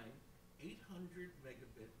real-time 800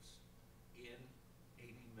 megabits in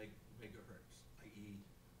 80 megahertz, i.e.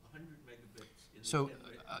 100 megabits in So, 10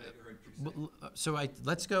 megahertz you say. so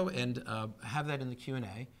let's go and have that in the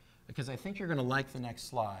Q&A, because I think you're going to like the next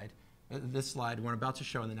slide. This slide we're about to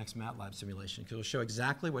show in the next MATLAB simulation, because it'll show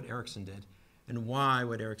exactly what Ericsson did and why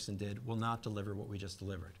what Ericsson did will not deliver what we just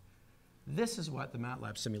delivered. This is what the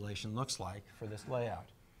MATLAB simulation looks like for this layout.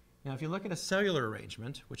 Now, if you look at a cellular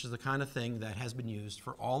arrangement, which is the kind of thing that has been used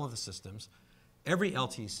for all of the systems, every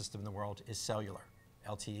LTE system in the world is cellular.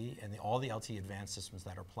 LTE and all the LTE advanced systems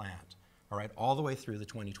that are planned, all right, all the way through the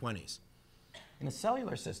 2020s. In a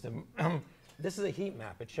cellular system, this is a heat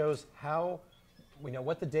map. It shows We know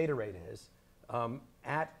what the data rate is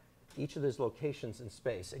at each of those locations in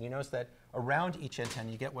space. And you notice that around each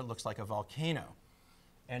antenna, you get what looks like a volcano.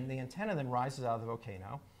 And the antenna then rises out of the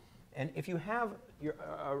volcano. And if you have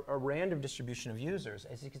a random distribution of users,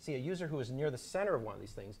 as you can see, a user who is near the center of one of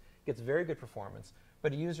these things gets very good performance,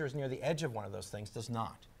 but a user who is near the edge of one of those things does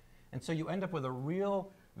not. And so you end up with a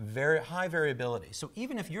real very high variability. So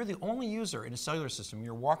even if you're the only user in a cellular system,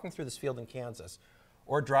 you're walking through this field in Kansas,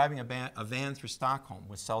 or driving a van through Stockholm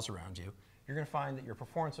with cells around you, you're going to find that your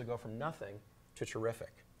performance will go from nothing to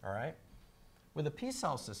terrific, all right? With a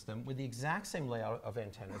pCell system, with the exact same layout of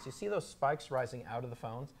antennas, you see those spikes rising out of the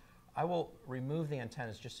phones? I will remove the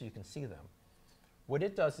antennas just so you can see them. What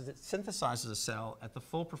it does is it synthesizes a cell at the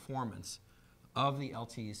full performance of the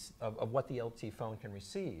LTs, of what the LT phone can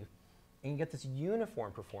receive, and you get this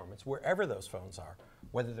uniform performance wherever those phones are,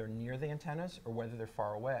 whether they're near the antennas or whether they're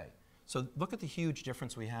far away. So look at the huge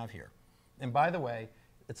difference we have here. And by the way,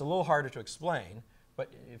 it's a little harder to explain,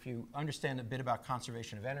 but if you understand a bit about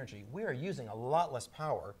conservation of energy, we are using a lot less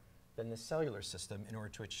power than the cellular system in order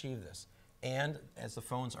to achieve this. And as the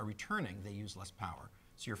phones are returning, they use less power.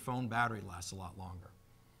 So your phone battery lasts a lot longer.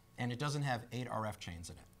 And it doesn't have 8 RF chains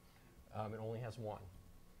in it. It only has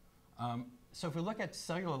 1. So if we look at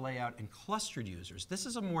cellular layout and clustered users, this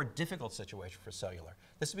is a more difficult situation for cellular.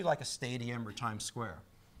 This would be like a stadium or Times Square.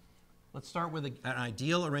 Let's start with an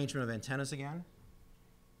ideal arrangement of antennas again.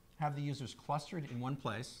 Have the users clustered in one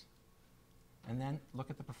place, and then look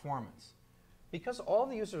at the performance. Because all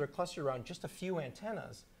the users are clustered around just a few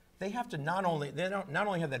antennas, they have to not only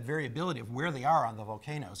have that variability of where they are on the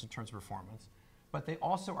volcanoes in terms of performance, but they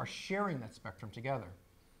also are sharing that spectrum together.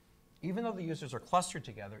 Even though the users are clustered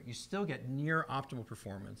together, you still get near optimal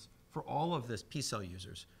performance for all of this pCell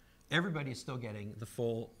users. Everybody is still getting the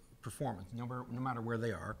full performance, no matter where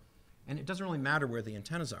they are, and it doesn't really matter where the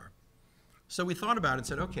antennas are. So we thought about it and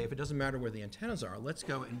said, okay, if it doesn't matter where the antennas are, let's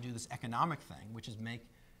go and do this economic thing, which is make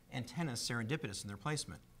antennas serendipitous in their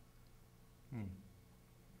placement.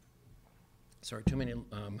 Sorry, too many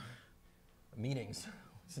meetings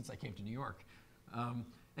since I came to New York.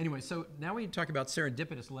 Anyway, so now we talk about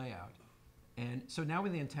serendipitous layout. And so now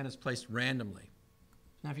with the antennas placed randomly.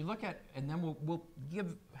 Now if you look at, and then we'll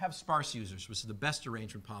have sparse users, which is the best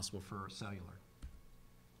arrangement possible for cellular.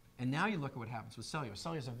 And now you look at what happens with cellular.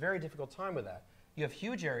 Cellular has a very difficult time with that. You have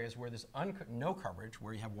huge areas where there's no coverage,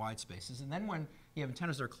 where you have wide spaces. And then when you have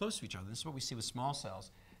antennas that are close to each other, this is what we see with small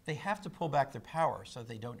cells, they have to pull back their power so that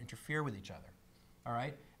they don't interfere with each other. All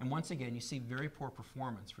right? And once again, you see very poor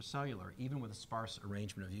performance for cellular, even with a sparse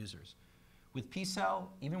arrangement of users. With pCell,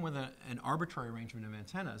 even with an arbitrary arrangement of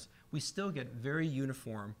antennas, we still get very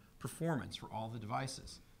uniform performance for all the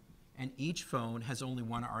devices. And each phone has only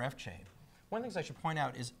 1 RF chain. One of the things I should point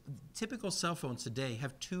out is typical cell phones today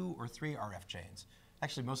have 2 or 3 RF chains.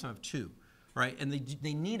 Actually, most of them have 2, right? And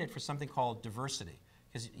they need it for something called diversity.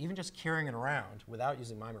 Because even just carrying it around without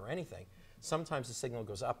using MIME or anything, sometimes the signal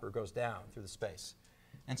goes up or goes down through the space.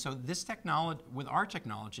 And so this technology, with our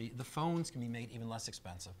technology, the phones can be made even less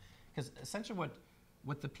expensive. Because essentially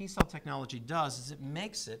what the pCell technology does is it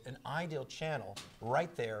makes it an ideal channel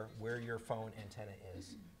right there where your phone antenna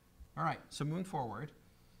is. All right, so moving forward,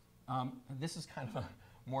 this is kind of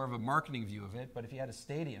more of a marketing view of it, but if you had a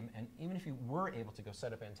stadium, and even if you were able to go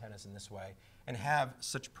set up antennas in this way and have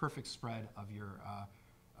such perfect spread of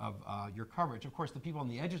your coverage, of course the people on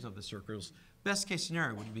the edges of the circles, best case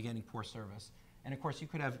scenario would be getting poor service. And of course you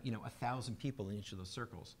could have 1,000 people in each of those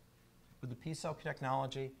circles. With the pCell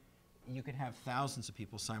technology, you could have thousands of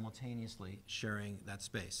people simultaneously sharing that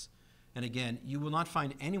space. And again, you will not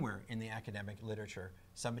find anywhere in the academic literature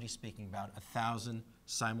somebody speaking about 1,000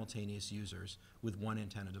 simultaneous users with 1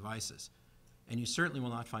 antenna devices. And you certainly will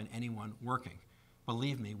not find anyone working.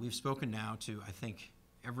 Believe me, we've spoken now to, I think,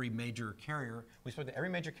 every major carrier. We've spoken to every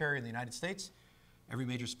major carrier in the United States, every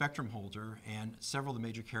major spectrum holder, and several of the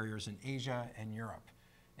major carriers in Asia and Europe.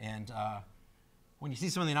 And when you see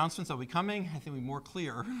some of the announcements that will be coming, I think we'll be more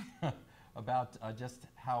clear about just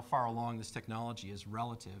how far along this technology is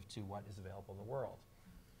relative to what is available in the world.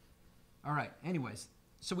 All right, anyways,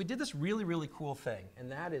 so we did this really, really cool thing,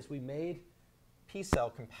 and that is we made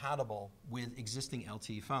pCell compatible with existing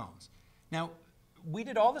LTE phones. Now, we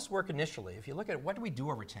did all this work initially. If you look at what do we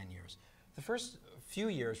do over 10 years? The first few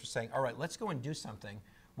years we're saying, all right, let's go and do something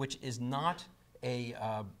which is not a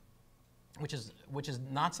which is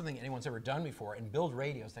not something anyone's ever done before, and build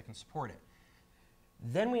radios that can support it.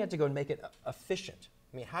 Then we had to go and make it efficient.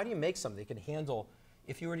 I mean, how do you make something that can handle,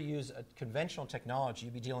 if you were to use a conventional technology,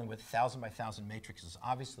 you'd be dealing with 1,000 by 1,000 matrices.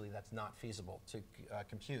 Obviously, that's not feasible to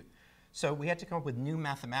compute. So we had to come up with new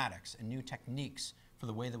mathematics and new techniques for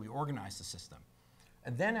the way that we organize the system.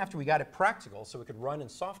 And then after we got it practical, so it could run in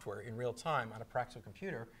software in real time on a practical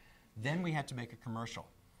computer, then we had to make a commercial.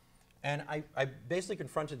 And I basically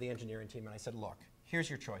confronted the engineering team and I said, look, here's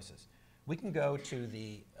your choices. We can go to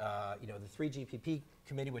the 3GPP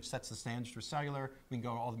committee, which sets the standards for cellular. We can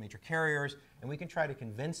go to all the major carriers, and we can try to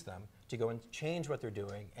convince them to go and change what they're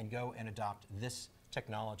doing and go and adopt this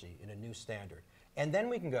technology in a new standard. And then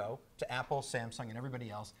we can go to Apple, Samsung, and everybody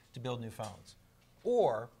else to build new phones.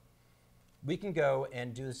 Or we can go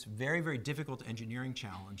and do this very, very difficult engineering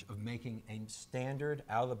challenge of making a standard,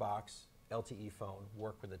 out-of-the-box LTE phone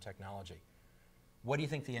work with the technology. What do you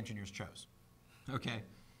think the engineers chose? Okay,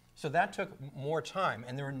 so that took more time,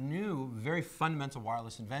 and there were new, very fundamental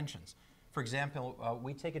wireless inventions. For example,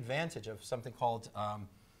 we take advantage of something called,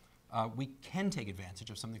 we can take advantage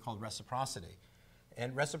of something called reciprocity.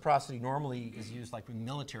 And reciprocity normally is used like with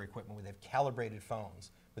military equipment where they have calibrated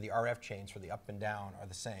phones, where the RF chains for the up and down are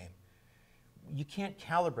the same. You can't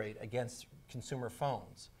calibrate against consumer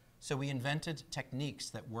phones. So we invented techniques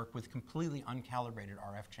that work with completely uncalibrated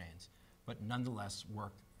RF chains, but nonetheless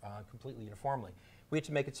work completely uniformly. We had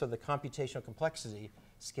to make it so the computational complexity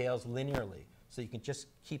scales linearly, so you can just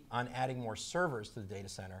keep on adding more servers to the data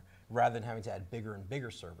center rather than having to add bigger and bigger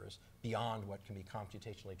servers beyond what can be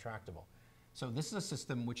computationally tractable. So this is a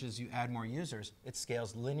system which, as you add more users, it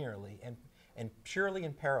scales linearly and purely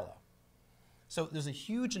in parallel. So there's a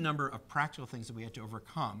huge number of practical things that we had to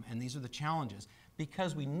overcome, and these are the challenges,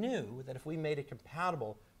 because we knew that if we made it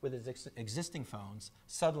compatible with existing phones,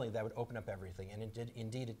 suddenly that would open up everything, and it did,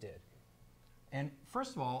 indeed it did. And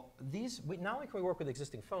first of all, not only can we work with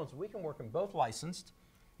existing phones, but we can work in both licensed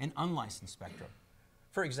and unlicensed spectrum.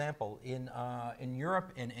 For example, in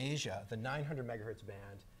Europe and Asia, the 900 megahertz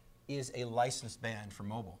band is a licensed band for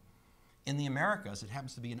mobile. In the Americas, it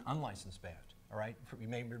happens to be an unlicensed band. All right, you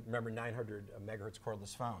may remember 900 megahertz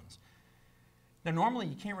cordless phones. Now, normally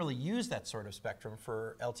you can't really use that sort of spectrum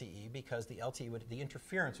for LTE because the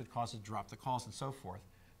interference would cause it to drop the calls and so forth.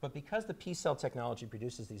 But because the pCell technology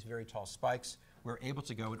produces these very tall spikes, we're able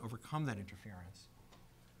to go and overcome that interference.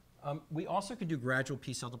 We also can do gradual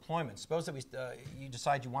pCell deployment. Suppose that you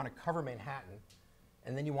decide you want to cover Manhattan,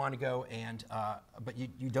 and then you want to go and, but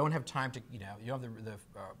you don't have time to, you don't have the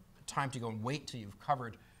time to go and wait till you've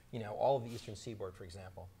covered all of the eastern seaboard, for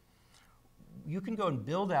example. You can go and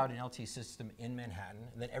build out an LTE system in Manhattan,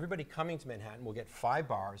 and then everybody coming to Manhattan will get 5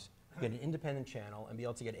 bars, get an independent channel, and be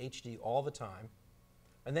able to get HD all the time.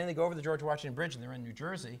 And then they go over the George Washington Bridge, and they're in New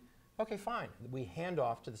Jersey. Okay, fine. We hand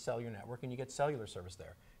off to the cellular network, and you get cellular service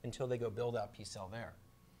there until they go build out pCell there.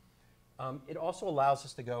 It also allows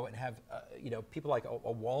us to go and have people like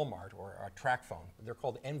a Walmart or a TracFone. They're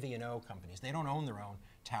called MVNO companies. They don't own their own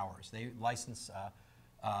towers. They license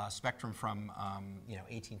spectrum from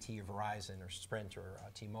AT&T or Verizon or Sprint or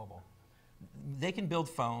T-Mobile. They can build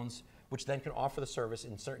phones which then can offer the service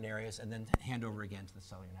in certain areas and then hand over again to the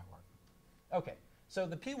cellular network. Okay, so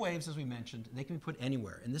the P waves, as we mentioned, they can be put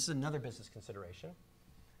anywhere, and this is another business consideration.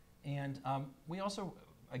 And we also,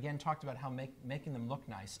 again, talked about how making them look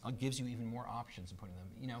nice gives you even more options in putting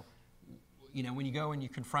them. When you go and you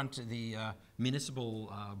confront the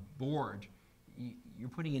municipal board, you're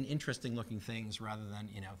putting in interesting looking things rather than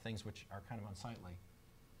things which are kind of unsightly.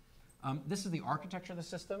 This is the architecture of the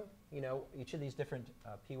system. Each of these different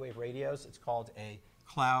P-wave radios, it's called a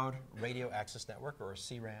Cloud Radio Access Network, or a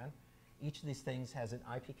CRAN. Each of these things has an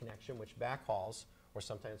IP connection which backhauls, or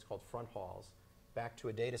sometimes it's called front hauls, back to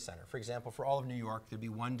a data center. For example, for all of New York, there'd be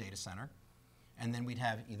one data center, and then we'd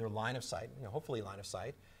have either line of sight, hopefully line of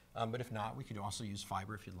sight, but if not, we could also use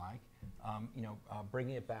fiber if you'd like,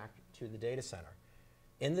 bringing it back to the data center.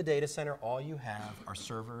 In the data center, all you have are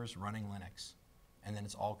servers running Linux, and then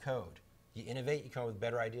it's all code. You innovate, you come up with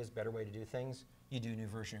better ideas, better way to do things, you do a new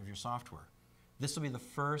version of your software. This will be the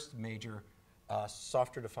first major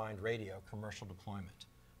software-defined radio commercial deployment,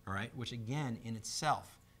 all right, which again, in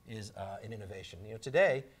itself, is an innovation.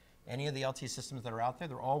 Today, any of the LTE systems that are out there,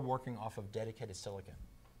 they're all working off of dedicated silicon.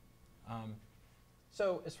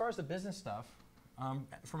 So as far as the business stuff,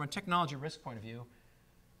 from a technology risk point of view,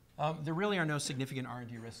 there really are no significant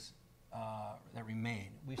R&D risks that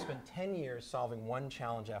remain. We've spent 10 years solving one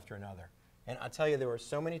challenge after another. And I'll tell you, there were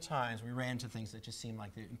so many times we ran into things that just seemed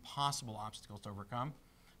like they're impossible obstacles to overcome.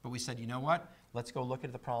 But we said, you know what? Let's go look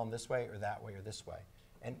at the problem this way or that way or this way.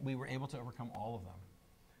 And we were able to overcome all of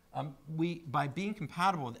them. By being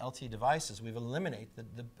compatible with LTE devices, we've eliminated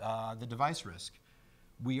the device risk.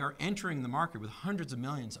 We are entering the market with hundreds of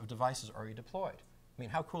millions of devices already deployed. I mean,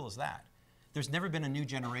 how cool is that? There's never been a new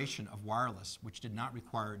generation of wireless which did not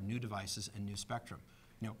require new devices and new spectrum.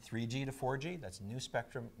 3G to 4G, that's new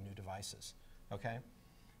spectrum, new devices, okay?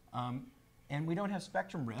 And we don't have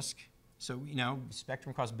spectrum risk. So, you know,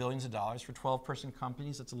 spectrum costs billions of dollars. For 12-person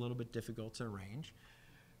companies, it's a little bit difficult to arrange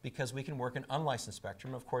because we can work in unlicensed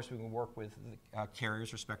spectrum. Of course, we can work with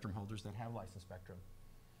carriers or spectrum holders that have licensed spectrum.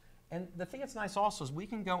 And the thing that's nice also is we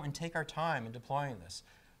can go and take our time in deploying this.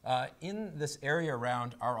 In this area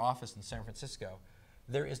around our office in San Francisco,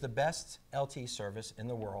 there is the best LTE service in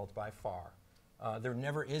the world by far. There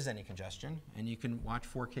never is any congestion, and you can watch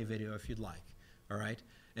 4K video if you'd like, all right?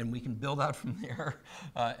 And we can build out from there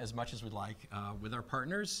as much as we'd like with our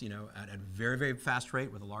partners, you know, at a very, very fast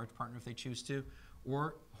rate with a large partner if they choose to,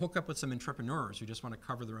 or hook up with some entrepreneurs who just want to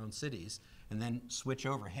cover their own cities and then switch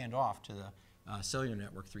over, hand off to the cellular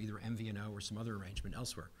network through either MVNO or some other arrangement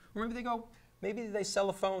elsewhere. Or maybe they sell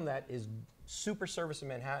a phone that is super service in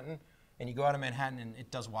Manhattan, and you go out of Manhattan and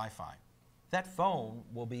it does Wi-Fi. That phone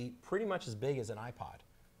will be pretty much as big as an iPod.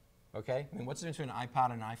 Okay? I mean, what's the difference between an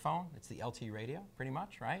iPod and an iPhone? It's the LTE radio, pretty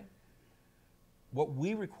much, right? What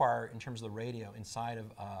we require in terms of the radio inside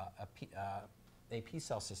of a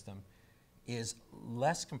pCell system is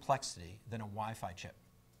less complexity than a Wi-Fi chip.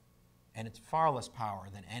 And it's far less power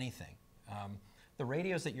than anything. The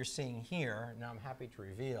radios that you're seeing here, now I'm happy to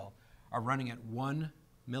reveal, are running at 1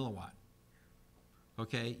 milliwatt.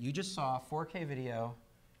 Okay? You just saw 4K video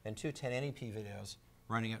and two 1080p videos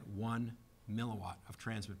running at 1 milliwatt of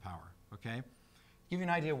transmit power, okay? To give you an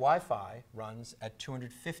idea, Wi-Fi runs at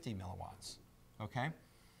 250 milliwatts, okay?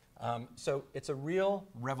 So it's a real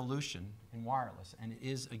revolution in wireless, and it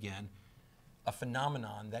is, again, a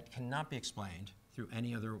phenomenon that cannot be explained through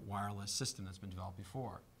any other wireless system that's been developed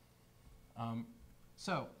before.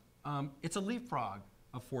 It's a leapfrog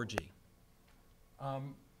of 4G.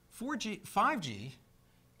 5G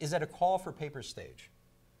is at a call for paper stage.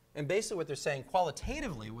 And basically what they're saying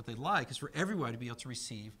qualitatively, what they'd like is for everyone to be able to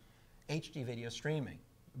receive HD video streaming.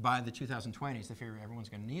 By the 2020s, they figure everyone's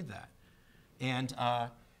going to need that. And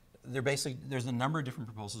there's a number of different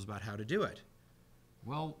proposals about how to do it.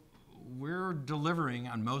 Well, we're delivering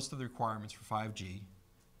on most of the requirements for 5G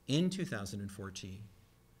in 2014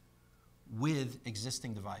 with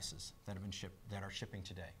existing devices that have been that are shipping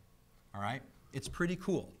today. All right? It's pretty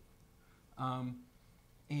cool.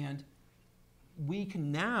 And we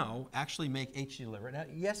can now actually make HD delivered. Now,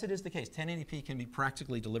 yes, it is the case. 1080p can be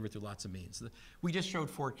practically delivered through lots of means. We just showed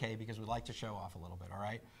 4K because we like to show off a little bit, all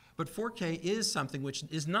right? But 4K is something which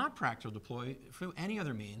is not practical to deploy through any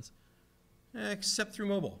other means except through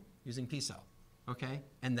mobile using pCell, okay?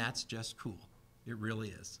 And that's just cool. It really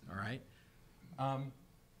is, all right? And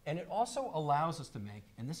it also allows us to make,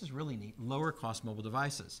 and this is really neat, lower cost mobile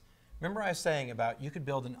devices. Remember I was saying about you could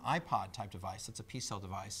build an iPod type device that's a pCell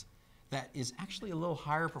device that is actually a little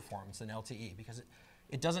higher performance than LTE because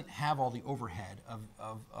it doesn't have all the overhead of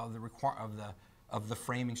the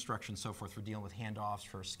framing structure and so forth for dealing with handoffs,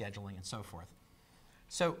 for scheduling and so forth.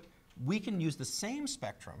 So we can use the same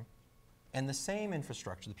spectrum and the same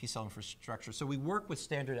infrastructure, the pCell infrastructure. So we work with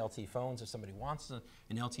standard LTE phones if somebody wants an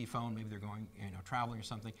LTE phone, maybe they're going, you know, traveling or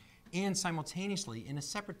something, and simultaneously in a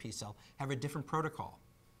separate pCell have a different protocol.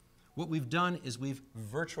 What we've done is we've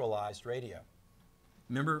virtualized radio.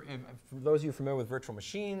 Remember, for those of you familiar with virtual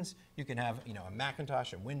machines, you can have, you know, a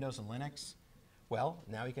Macintosh and Windows and Linux. Well,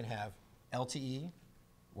 now you can have LTE,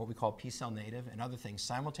 what we call pCell native, and other things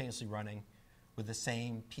simultaneously running with the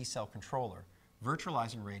same pCell controller,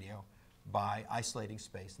 virtualizing radio by isolating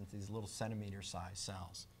space into these little centimeter-sized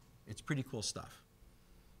cells. It's pretty cool stuff.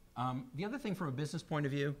 The other thing from a business point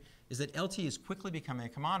of view is that LTE is quickly becoming a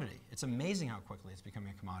commodity. It's amazing how quickly it's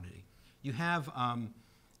becoming a commodity. You have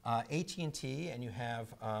AT&T and you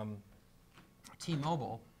have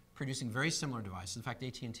T-Mobile producing very similar devices. In fact,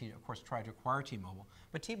 AT&T, of course, tried to acquire T-Mobile,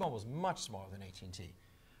 but T-Mobile is much smaller than AT&T.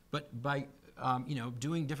 But by you know,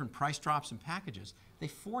 doing different price drops and packages, they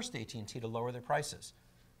forced AT&T to lower their prices.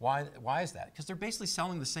 Why is that? Because they're basically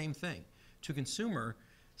selling the same thing. To a consumer,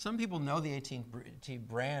 some people know the AT&T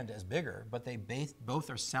brand as bigger, but they both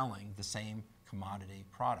are selling the same commodity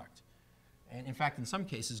product. And in fact, in some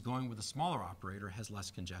cases, going with a smaller operator has less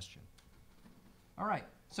congestion. All right,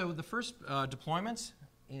 so the first deployment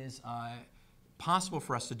is possible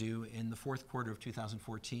for us to do in the fourth quarter of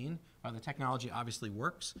 2014. The technology obviously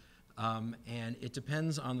works, and it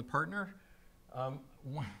depends on the partner.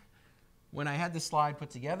 When I had this slide put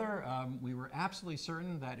together, we were absolutely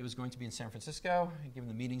certain that it was going to be in San Francisco, given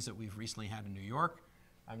the meetings that we've recently had in New York.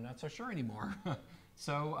 I'm not so sure anymore.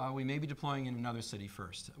 So we may be deploying in another city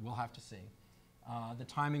first. We'll have to see. The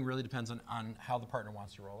timing really depends on how the partner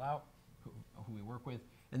wants to roll out, who we work with.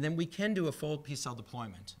 And then we can do a full pCell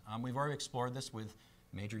deployment. We've already explored this with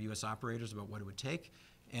major US operators about what it would take.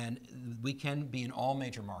 And we can be in all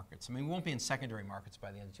major markets. I mean, we won't be in secondary markets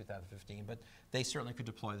by the end of 2015, but they certainly could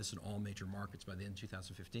deploy this in all major markets by the end of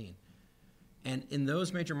 2015. And in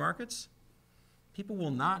those major markets, people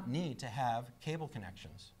will not need to have cable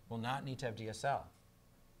connections, will not need to have DSL.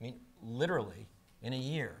 I mean, literally, in a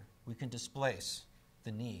year, we can displace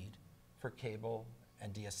the need for cable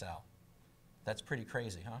and DSL. That's pretty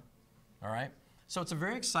crazy, huh? All right? So it's a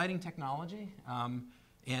very exciting technology.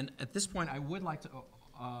 And at this point, I would like to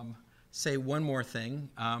say one more thing.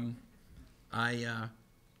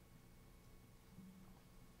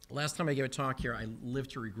 Last time I gave a talk here, I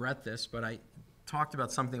lived to regret this, but I talked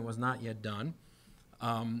about something that was not yet done.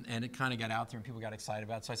 And it kind of got out there and people got excited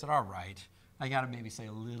about it. So I said, all right, I got to maybe say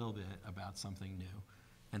a little bit about something new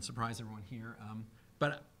and surprise everyone here.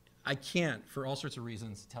 But I can't, for all sorts of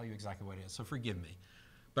reasons, tell you exactly what it is, so forgive me.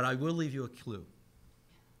 But I will leave you a clue.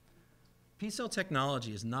 pCell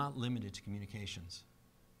technology is not limited to communications.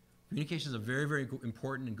 Communication is a very, very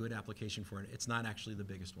important and good application for it. It's not actually the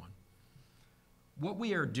biggest one. What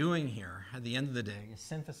we are doing here at the end of the day is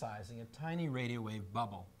synthesizing a tiny radio wave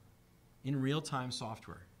bubble in real-time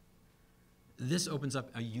software. This opens up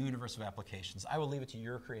a universe of applications. I will leave it to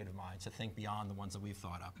your creative minds to think beyond the ones that we've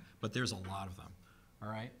thought of, but there's a lot of them, all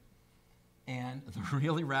right? And the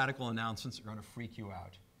really radical announcements are going to freak you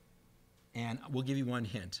out. And we'll give you one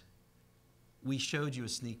hint. We showed you a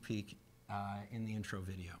sneak peek in the intro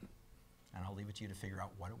video, and I'll leave it to you to figure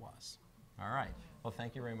out what it was. All right. Well,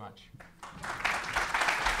 thank you very much.